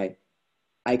 Cause I mean,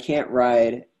 I can't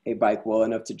ride a bike well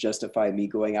enough to justify me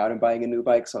going out and buying a new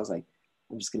bike. So I was like,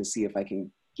 I'm just going to see if I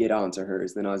can get onto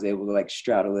hers. Then I was able to like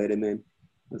straddle it, and then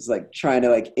I was like trying to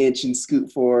like inch and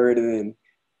scoot forward. And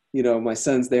then, my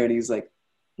son's there and he's like,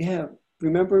 yeah,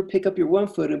 remember, pick up your one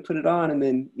foot and put it on. And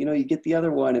then, you get the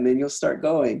other one and then you'll start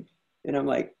going. And I'm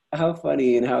like, how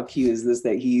funny and how cute is this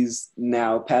that he's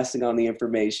now passing on the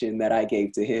information that I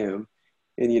gave to him.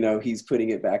 And, he's putting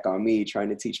it back on me, trying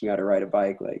to teach me how to ride a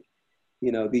bike. Like,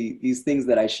 these things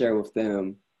that I share with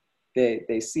them,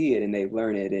 they see it and they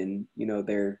learn it, and,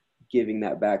 they're giving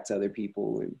that back to other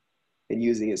people and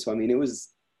using it. So, I mean, it was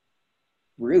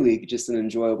really just an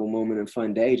enjoyable moment and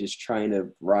fun day, just trying to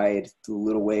ride the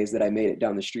little ways that I made it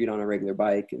down the street on a regular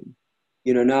bike. And,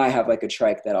 now I have like a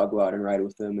trike that I'll go out and ride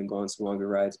with them and go on some longer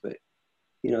rides. But,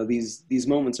 these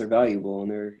moments are valuable,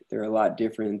 and they're a lot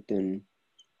different than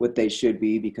what they should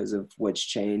be because of what's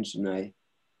changed. And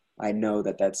I know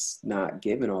that that's not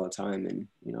given all the time. And,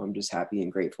 I'm just happy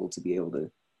and grateful to be able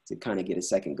to kind of get a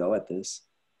second go at this.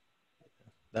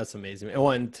 That's amazing. I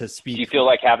wanted to speak. Do you feel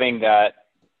like having that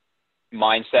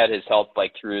mindset has helped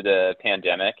like through the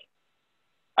pandemic?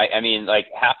 I mean, like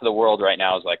half of the world right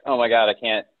now is like, oh my God, I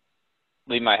can't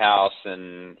leave my house,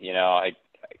 and,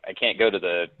 I can't go to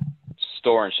the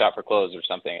store and shop for clothes or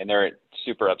something. And they're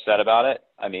super upset about it.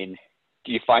 I mean,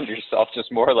 do you find yourself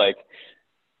just more like,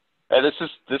 hey,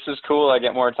 this is cool, I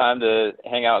get more time to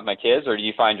hang out with my kids? Or do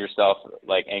you find yourself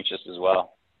like anxious as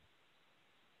well?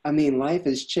 I mean, life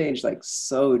has changed like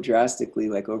so drastically,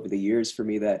 like over the years for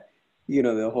me that,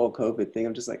 the whole COVID thing,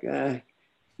 I'm just like,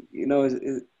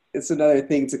 it's another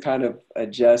thing to kind of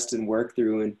adjust and work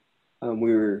through. And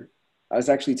I was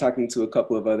actually talking to a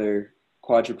couple of other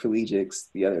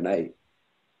quadriplegics the other night,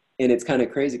 and it's kind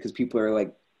of crazy because people are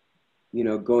like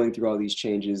going through all these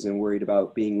changes and worried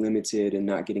about being limited and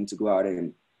not getting to go out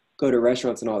and go to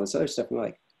restaurants and all this other stuff. And we're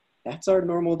like, that's our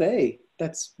normal day.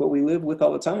 That's what we live with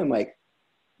all the time. Like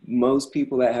most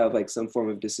people that have like some form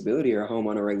of disability are home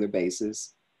on a regular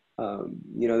basis.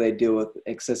 They deal with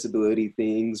accessibility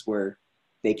things where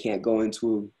they can't go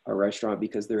into a restaurant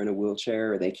because they're in a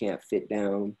wheelchair or they can't fit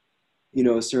down,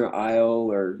 a certain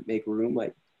aisle or make room.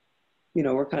 Like,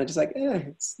 we're kind of just like,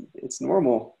 it's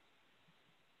normal.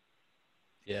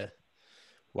 Yeah.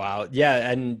 Wow.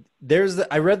 Yeah. And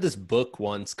I read this book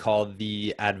once called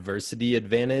The Adversity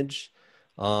Advantage.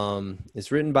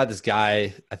 It's written by this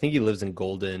guy. I think he lives in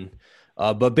Golden.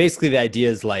 But basically the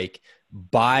idea is like,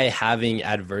 by having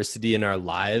adversity in our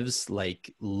lives,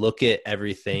 like look at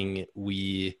everything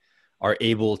we are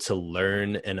able to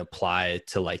learn and apply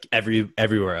to like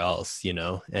everywhere else,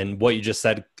 and what you just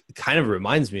said kind of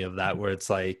reminds me of that, where it's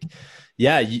like,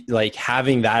 yeah, like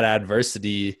having that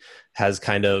adversity has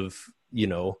kind of,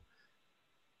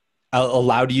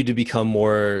 allowed you to become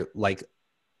more like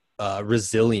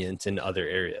resilient in other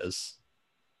areas.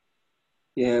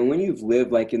 Yeah, and when you've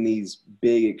lived like in these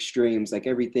big extremes, like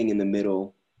everything in the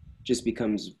middle just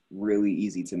becomes really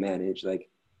easy to manage. Like,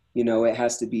 it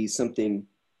has to be something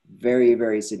very,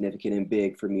 very significant and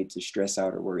big for me to stress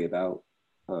out or worry about.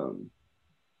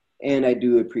 And I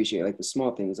do appreciate like the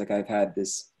small things. Like I've had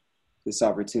this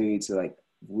opportunity to like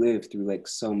live through like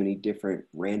so many different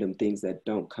random things that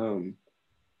don't come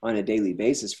on a daily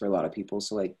basis for a lot of people.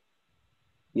 So like,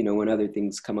 when other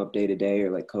things come up day to day or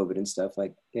like COVID and stuff,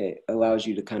 like it allows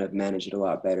you to kind of manage it a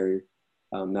lot better,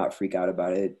 not freak out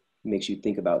about it, makes you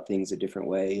think about things a different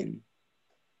way. And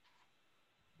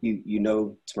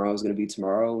tomorrow's going to be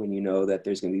tomorrow, and that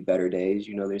there's going to be better days,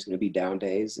 there's going to be down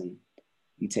days, and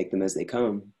you take them as they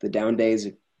come. The down days,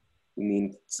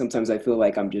 sometimes I feel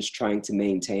like I'm just trying to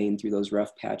maintain through those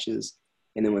rough patches.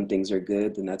 And then when things are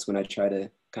good, then that's when I try to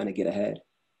kind of get ahead.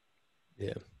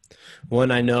 Yeah.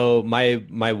 When I know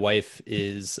my wife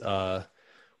is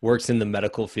works in the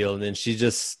medical field, and she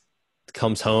just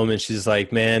comes home and she's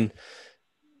like, man,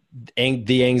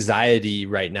 the anxiety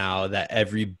right now that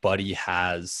everybody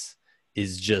has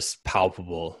is just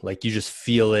palpable. Like you just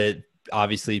feel it.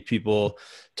 Obviously people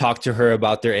talk to her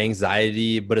about their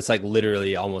anxiety, but it's like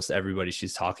literally almost everybody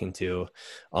she's talking to.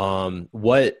 Do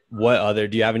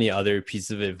you have any other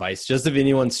piece of advice, just if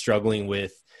anyone's struggling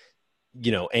with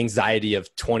anxiety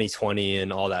of 2020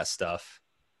 and all that stuff?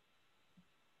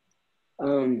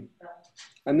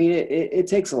 It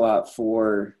takes a lot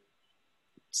for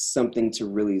something to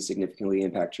really significantly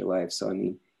impact your life. So,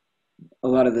 a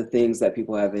lot of the things that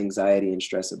people have anxiety and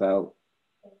stress about,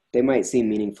 they might seem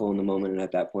meaningful in the moment and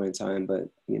at that point in time, but,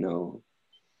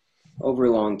 over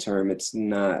long term, it's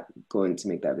not going to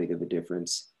make that big of a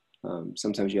difference.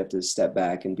 Sometimes you have to step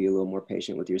back and be a little more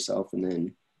patient with yourself, and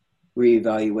then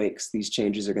reevaluate, because these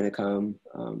changes are going to come.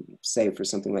 Say for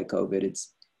something like COVID,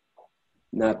 it's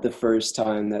not the first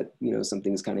time that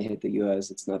something's kind of hit the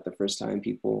U.S. It's not the first time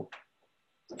people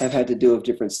have had to deal with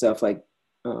different stuff. Like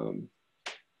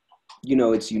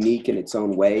it's unique in its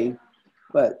own way,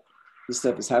 but this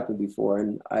stuff has happened before.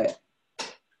 And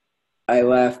I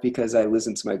laugh because I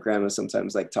listen to my grandma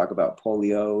sometimes like talk about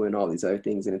polio and all these other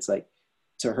things, and it's like,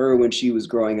 to her, when she was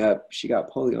growing up, she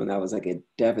got polio, and that was like a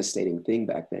devastating thing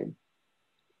back then.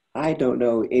 I don't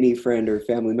know any friend or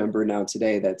family member now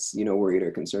today that's, worried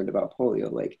or concerned about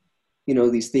polio. Like,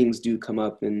 these things do come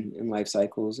up in life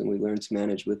cycles, and we learn to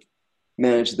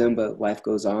manage them, but life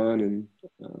goes on, and,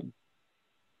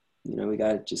 we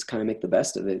got to just kind of make the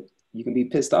best of it. You can be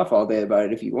pissed off all day about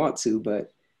it if you want to,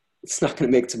 but it's not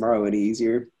going to make tomorrow any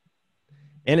easier.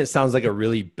 And it sounds like a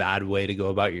really bad way to go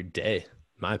about your day,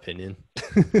 in my opinion.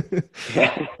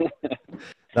 Yeah.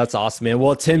 That's awesome, man.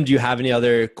 Well, Tim, do you have any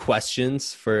other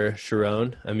questions for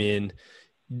Sharon? An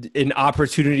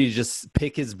opportunity to just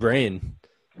pick his brain.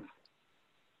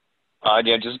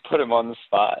 Yeah, just put him on the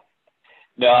spot.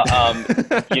 No,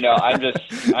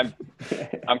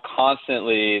 I'm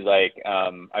constantly like,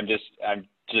 I'm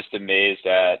just amazed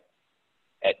at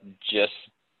just,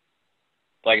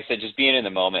 like I said, just being in the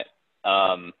moment,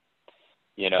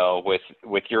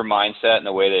 with your mindset and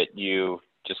the way that you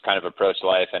just kind of approach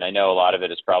life. And I know a lot of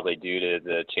it is probably due to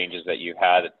the changes that you've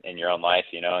had in your own life,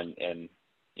 and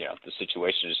the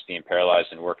situation just being paralyzed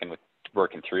and working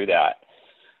through that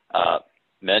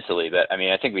mentally. But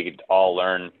I think we could all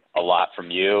learn a lot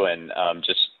from you, and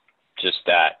just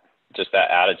that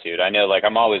attitude. I know, like,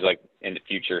 I'm always like in the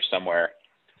future somewhere.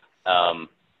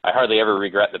 I hardly ever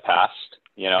regret the past.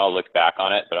 I'll look back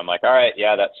on it, but I'm like, all right,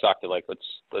 yeah, that sucked. Like,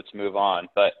 let's move on.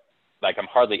 But like, I'm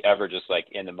hardly ever just like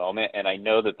in the moment. And I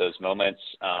know that those moments,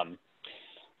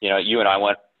 you and I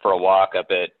went for a walk up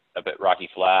at Rocky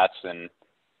Flats, and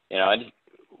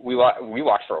we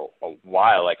walked for a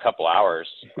while, like a couple hours.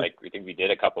 Like we think we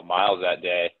did a couple miles that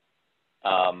day.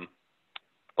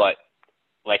 But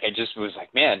like, I just was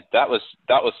like, man, that was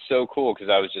so cool, because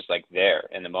I was just like there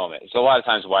in the moment. It's a lot of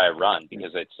times why I run,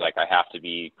 because it's like I have to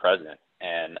be present,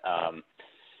 and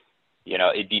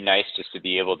it'd be nice just to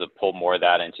be able to pull more of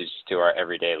that to our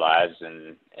everyday lives,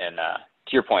 and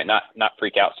to your point, not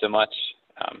freak out so much.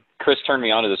 Chris turned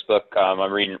me on to this book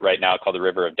I'm reading right now called The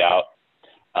River of Doubt.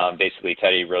 Basically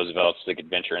Teddy Roosevelt's like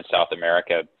adventure in South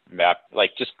America map,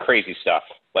 like just crazy stuff.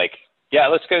 Like, yeah,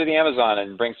 let's go to the Amazon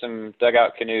and bring some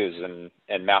dugout canoes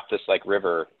and map this like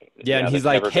river. Yeah, and he's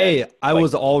like, hey, I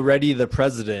was already the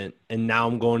president, and now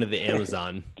I'm going to the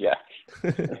Amazon. Yeah,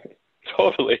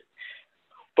 totally.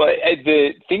 But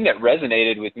the thing that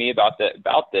resonated with me about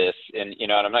this, and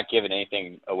and I'm not giving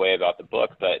anything away about the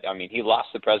book, but I mean, he lost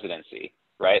the presidency,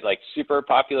 right? Like super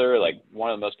popular, like one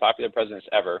of the most popular presidents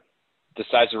ever,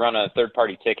 decides to run on a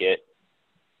third-party ticket,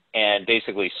 and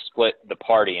basically split the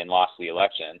party and lost the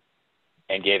election,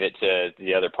 and gave it to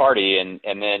the other party, and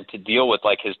then to deal with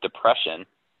like his depression,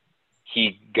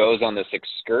 he goes on this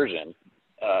excursion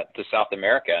to South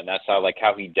America, and that's how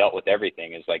he dealt with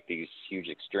everything, is like these huge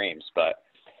extremes. But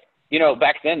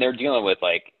back then they're dealing with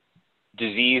like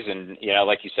disease and,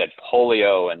 like you said,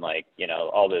 polio, and like,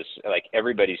 all this, like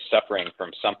everybody's suffering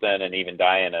from something, and even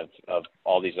dying of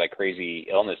all these like crazy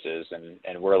illnesses.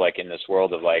 And we're like in this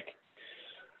world of like,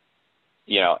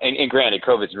 and granted,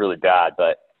 COVID's really bad,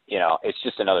 but it's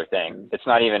just another thing. It's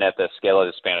not even at the scale of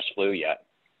the Spanish flu yet,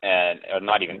 and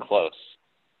not even close.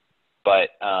 But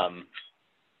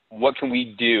what can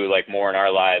we do like more in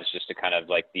our lives just to kind of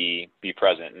like be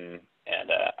present? And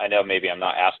I know maybe I'm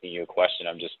not asking you a question.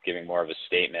 I'm just giving more of a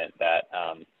statement that,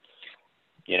 I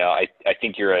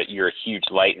think you're a huge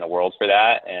light in the world for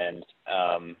that. And,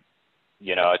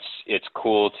 it's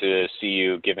cool to see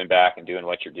you giving back and doing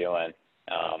what you're doing.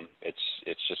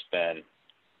 It's just been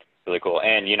really cool.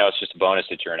 And, it's just a bonus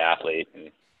that you're an athlete,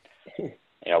 and,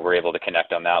 we're able to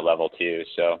connect on that level too.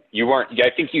 So I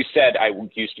think you said I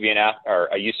used to be an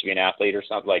athlete or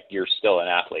something. Like, you're still an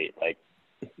athlete, like,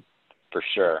 for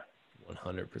sure.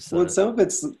 100%. Well, some of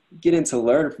it's getting to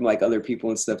learn from like other people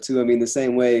and stuff too. I mean, the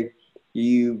same way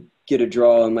you get to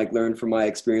draw and like learn from my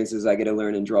experiences, I get to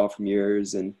learn and draw from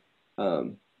yours, and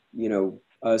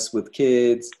us with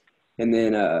kids. And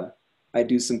then I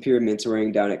do some peer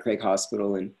mentoring down at Craig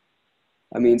Hospital, and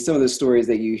I mean, some of the stories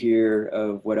that you hear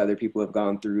of what other people have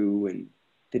gone through, and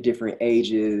the different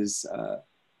ages,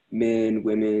 men,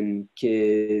 women,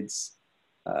 kids.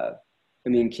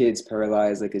 Kids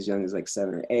paralyzed like as young as like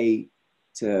 7 or 8,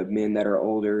 to men that are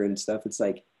older and stuff. It's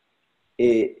like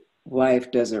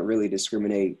life doesn't really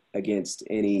discriminate against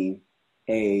any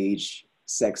age,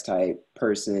 sex type,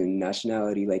 person,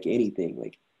 nationality, like anything.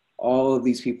 Like, all of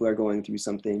these people are going through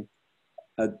something.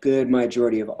 A good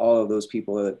majority of all of those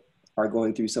people are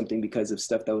going through something because of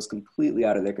stuff that was completely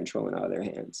out of their control and out of their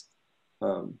hands.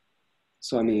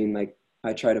 So I mean, like,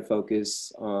 I try to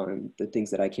focus on the things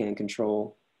that I can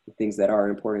control, the things that are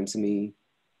important to me,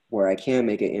 where I can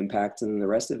make an impact, and then the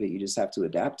rest of it you just have to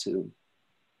adapt to.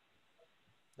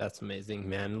 That's amazing,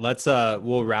 man. Let's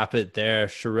we'll wrap it there.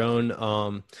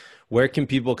 Sharon, where can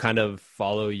people kind of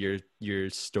follow your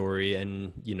story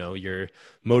and your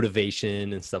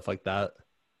motivation and stuff like that?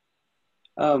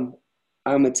 I'm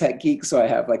a tech geek, so I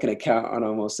have like an account on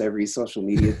almost every social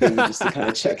media thing just to kind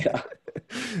of check it out.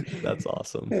 That's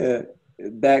awesome. Yeah.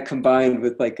 That combined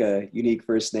with like a unique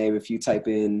first name, if you type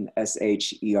in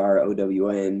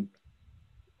SHEROWN,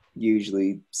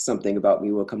 usually something about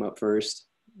me will come up first.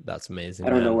 That's amazing. I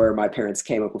don't know where my parents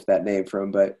came up with that name from,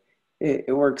 but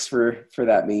it works for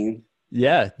that mean.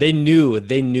 Yeah, they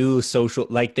knew social,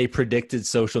 like they predicted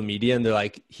social media, and they're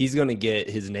like, he's going to get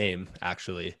his name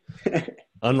actually,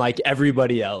 unlike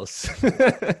everybody else.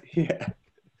 Yeah.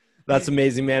 That's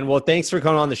amazing, man. Well, thanks for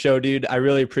coming on the show, dude. I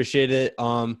really appreciate it.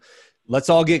 Let's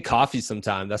all get coffee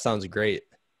sometime. That sounds great.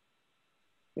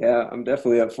 Yeah, I'm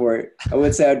definitely up for it. I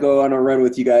would say I'd go on a run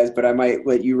with you guys, but I might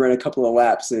let you run a couple of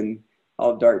laps and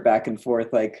I'll dart back and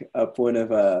forth like up one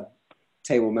of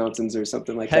Table Mountains or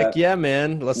something like that. Heck yeah,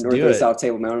 man. Let's North do or it. South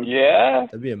Table Mountain. Yeah.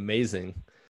 That'd be amazing.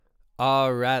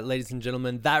 All right, ladies and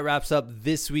gentlemen, that wraps up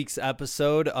this week's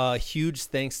episode. Huge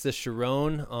thanks to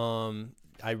Sharon.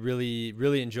 I really,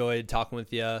 really enjoyed talking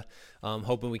with you.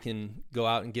 Hoping we can go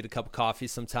out and get a cup of coffee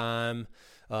sometime.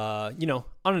 On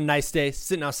a nice day,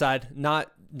 sitting outside,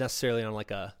 not necessarily on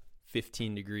like a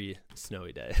 15-degree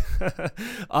snowy day.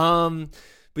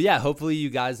 But yeah, hopefully you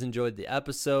guys enjoyed the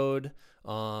episode.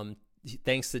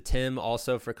 thanks to Tim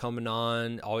also for coming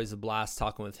on. Always a blast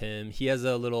talking with him. He has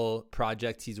a little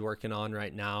project he's working on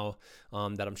right now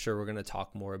that I'm sure we're going to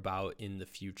talk more about in the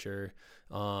future.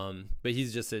 But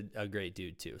he's just a great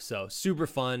dude too. So super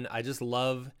fun. I just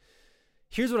love,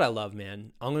 here's what I love,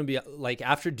 man. I'm going to be like,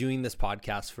 after doing this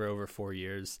podcast for over 4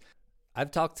 years,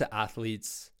 I've talked to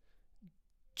athletes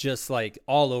just like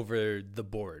all over the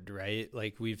board, right?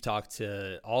 Like we've talked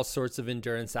to all sorts of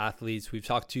endurance athletes. We've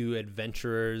talked to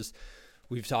adventurers.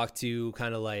 We've talked to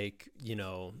kind of like, you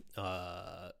know,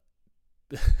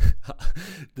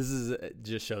 this is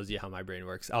just shows you how my brain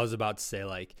works. I was about to say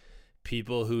like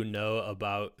people who know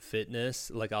about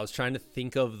fitness. Like I was trying to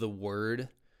think of the word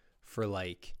for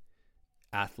like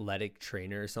athletic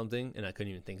trainer or something, and I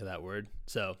couldn't even think of that word.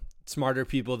 So smarter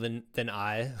people than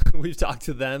I, we've talked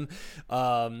to them,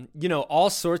 you know, all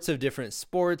sorts of different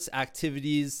sports,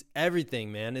 activities,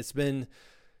 everything, man. It's been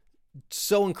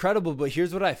so incredible. But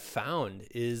here's what I found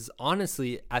is,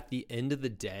 honestly, at the end of the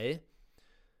day,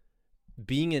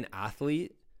 being an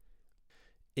athlete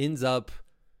ends up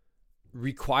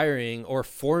requiring or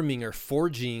forming or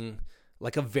forging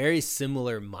like a very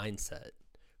similar mindset,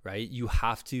 right? You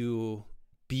have to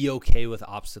be okay with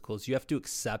obstacles. You have to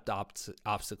accept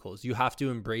obstacles. You have to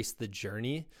embrace the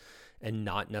journey and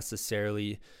not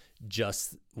necessarily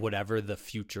just whatever the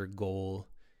future goal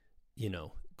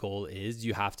is.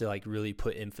 You have to like really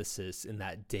put emphasis in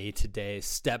that day-to-day,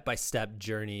 step-by-step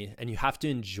journey, and you have to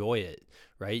enjoy it,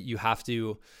 right? You have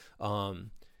to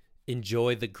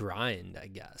enjoy the grind, I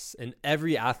guess. And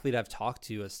every athlete I've talked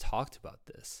to has talked about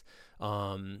this.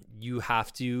 You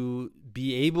have to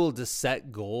be able to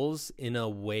set goals in a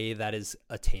way that is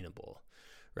attainable,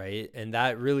 right? And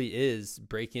that really is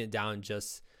breaking it down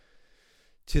just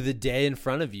to the day in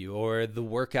front of you or the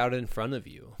workout in front of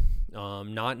you.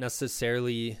 Not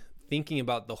necessarily thinking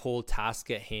about the whole task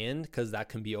at hand, because that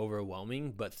can be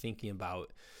overwhelming, but thinking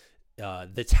about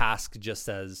the task just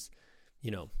as, you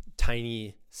know,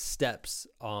 tiny steps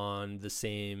on the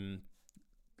same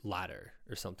ladder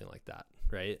or something like that,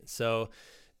 right? So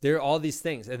there are all these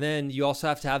things. And then you also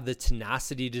have to have the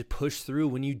tenacity to push through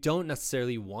when you don't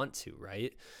necessarily want to,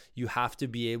 right? You have to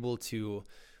be able to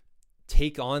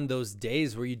take on those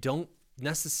days where you don't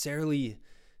necessarily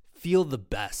feel the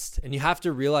best. And you have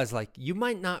to realize like you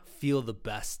might not feel the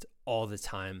best all the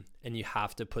time, and you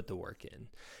have to put the work in.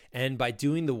 And by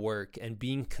doing the work and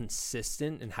being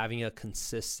consistent and having a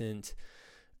consistent,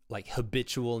 like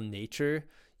habitual nature,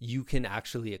 you can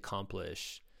actually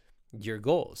accomplish your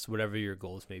goals, whatever your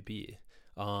goals may be.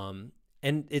 And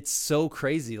it's so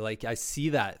crazy. Like I see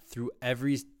that through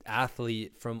every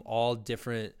athlete from all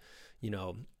different, you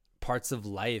know, parts of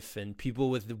life, and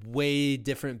people with way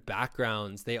different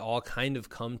backgrounds. They all kind of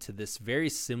come to this very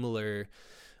similar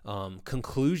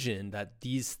conclusion that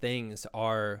these things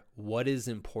are what is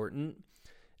important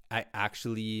at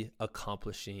actually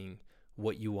accomplishing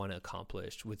what you want to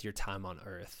accomplish with your time on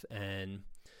earth. And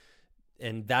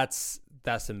that's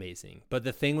amazing. But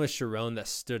the thing with Sharon that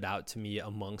stood out to me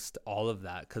amongst all of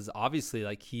that, because obviously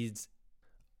like he's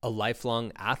a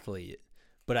lifelong athlete,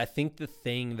 but I think the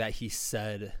thing that he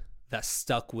said that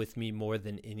stuck with me more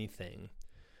than anything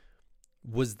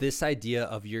was this idea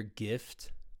of your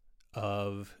gift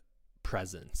of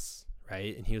presence,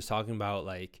 right? And he was talking about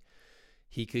like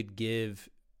he could give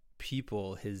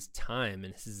people his time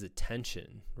and his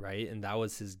attention, right? And that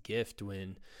was his gift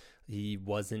when he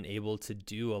wasn't able to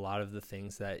do a lot of the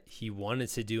things that he wanted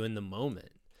to do in the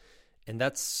moment. And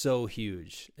that's so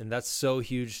huge. And that's so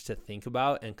huge to think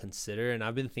about and consider. And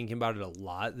I've been thinking about it a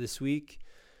lot this week.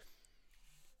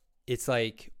 It's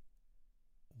like,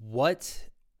 what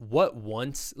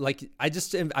once, like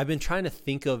I've been trying to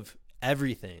think of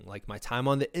everything, like my time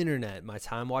on the internet, my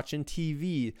time watching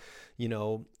TV, you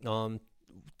know,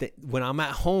 when I'm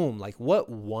at home, like what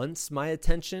wants my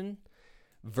attention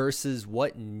versus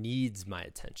what needs my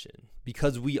attention,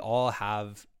 because we all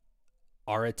have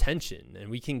our attention and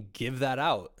we can give that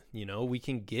out, you know, we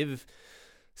can give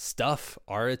stuff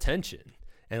our attention.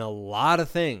 And a lot of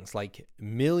things, like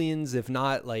millions, if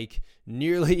not like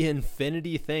nearly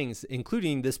infinity things,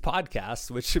 including this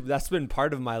podcast, which that's been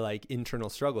part of my like internal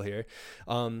struggle here.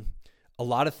 A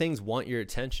lot of things want your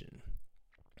attention,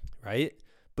 right?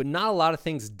 But not a lot of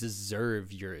things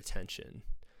deserve your attention.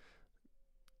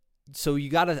 So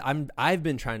I've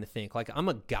been trying to think, like I'm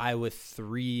a guy with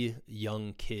 3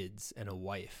 young kids and a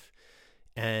wife,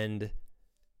 and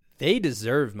they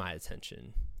deserve my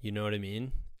attention. You know what I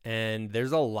mean? And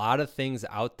there's a lot of things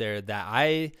out there that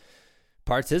I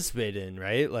participate in,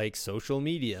 right? Like social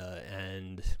media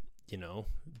and, you know,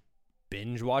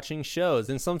 binge watching shows.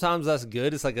 And sometimes that's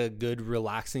good. It's like a good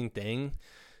relaxing thing,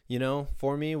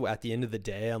 for me. At the end of the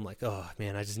day, I'm like, oh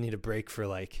man, I just need a break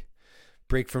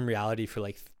from reality for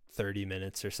like 30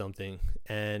 minutes or something.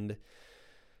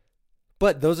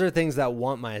 But those are things that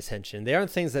want my attention. They aren't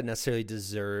things that necessarily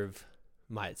deserve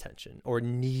my attention or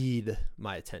need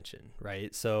my attention,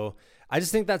 right? So I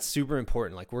just think that's super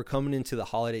important. Like, we're coming into the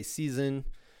holiday season.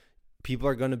 People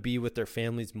are going to be with their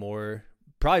families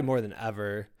probably more than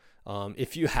ever.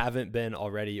 If you haven't been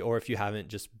already, or if you haven't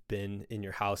just been in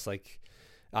your house like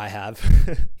I have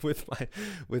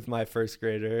with my first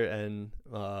grader and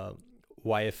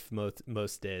wife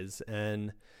most days,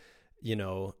 and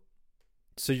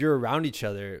so you're around each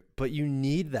other, but you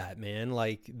need that, man.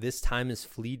 Like, this time is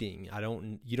fleeting.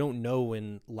 You don't know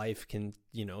when life can,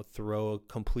 throw a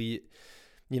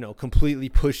completely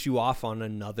push you off on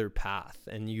another path.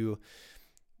 And you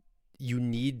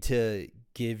need to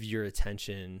give your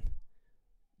attention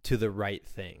to the right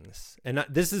things. And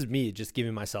this is me just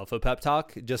giving myself a pep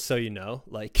talk, just so you know.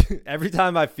 Like, every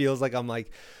time I feels like I'm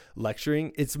like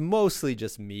lecturing, it's mostly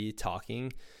just me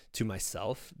talking to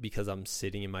myself because I'm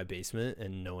sitting in my basement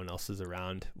and no one else is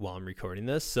around while I'm recording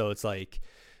this. So it's like,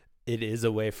 it is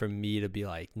a way for me to be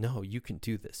like, no, you can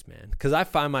do this, man. Because I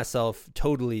find myself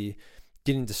totally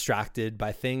getting distracted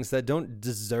by things that don't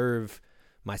deserve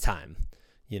my time,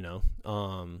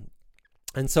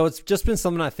 and so it's just been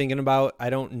something I'm thinking about. I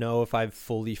don't know if I've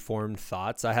fully formed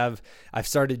thoughts. I've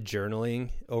started journaling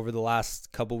over the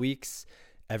last couple weeks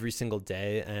every single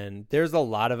day, and there's a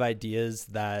lot of ideas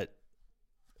that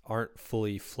aren't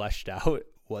fully fleshed out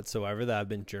whatsoever that I've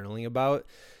been journaling about.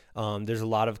 There's a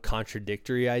lot of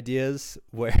contradictory ideas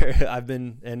where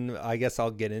and I guess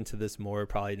I'll get into this more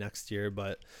probably next year,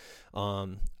 but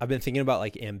I've been thinking about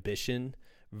like ambition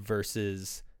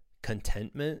versus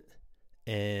contentment.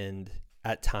 And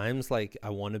at times, like,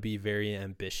 I want to be very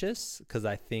ambitious because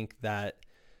I think that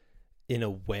in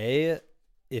a way,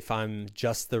 if I'm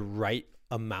just the right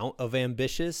amount of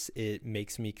ambitious, it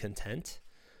makes me content.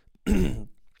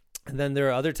 And then there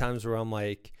are other times where I'm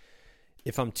like,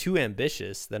 if I'm too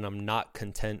ambitious, then I'm not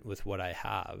content with what I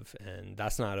have, and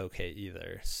that's not okay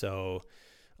either. So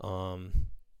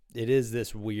it is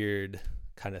this weird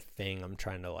kind of thing I'm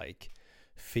trying to like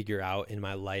figure out in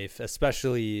my life,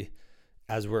 especially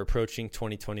as we're approaching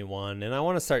 2021. And I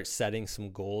want to start setting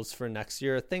some goals for next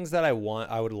year, things that I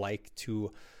would like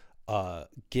to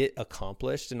get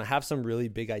accomplished. And I have some really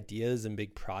big ideas and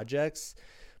big projects,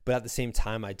 but at the same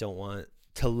time, I don't want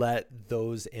to let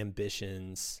those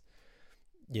ambitions,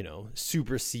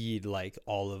 supersede like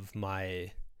all of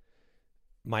my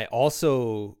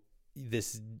also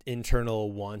this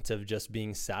internal want of just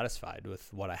being satisfied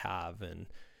with what I have and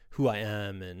who I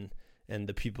am and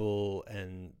the people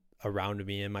and around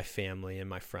me and my family and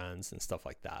my friends and stuff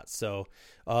like that. So,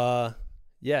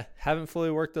 haven't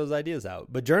fully worked those ideas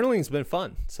out, but journaling's been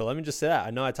fun. So let me just say that.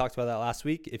 I know I talked about that last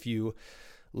week. If you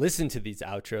listen to these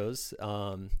outros,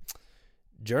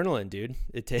 journaling, dude,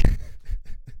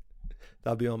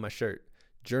 that'll be on my shirt.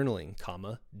 Journaling,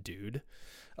 dude.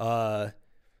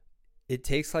 It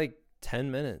takes like 10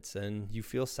 minutes and you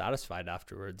feel satisfied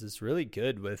afterwards. It's really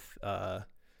good with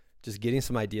just getting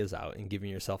some ideas out and giving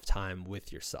yourself time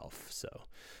with yourself. So,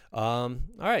 all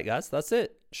right, guys, that's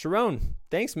it. Sharon,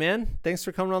 thanks, man. Thanks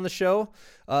for coming on the show.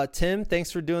 Tim,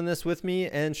 thanks for doing this with me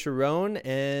and Sharon.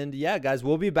 And yeah, guys,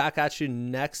 we'll be back at you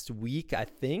next week, I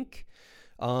think.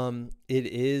 It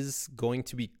is going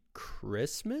to be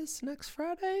Christmas next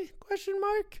Friday? ?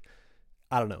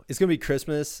 I don't know. It's going to be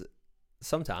Christmas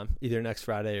sometime, either next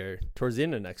Friday or towards the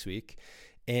end of next week.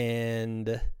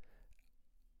 And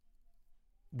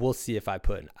we'll see if I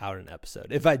put out an episode.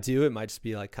 If I do, it might just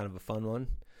be like kind of a fun one.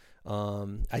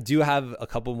 I do have a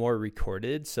couple more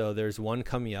recorded. So there's one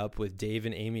coming up with Dave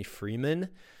and Amy Freeman,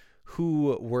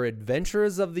 who were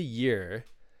Adventurers of the Year.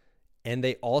 And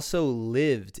they also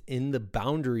lived in the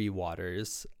boundary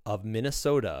waters of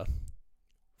Minnesota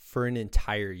for an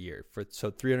entire year. So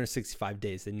 365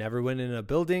 days. They never went in a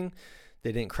building.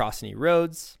 They didn't cross any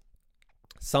roads.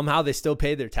 Somehow they still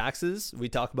paid their taxes. We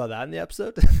talk about that in the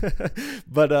episode.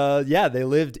 But they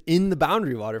lived in the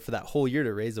boundary water for that whole year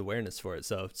to raise awareness for it.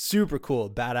 So super cool,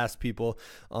 badass people.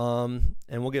 And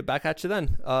we'll get back at you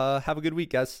then. Have a good week,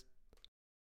 guys.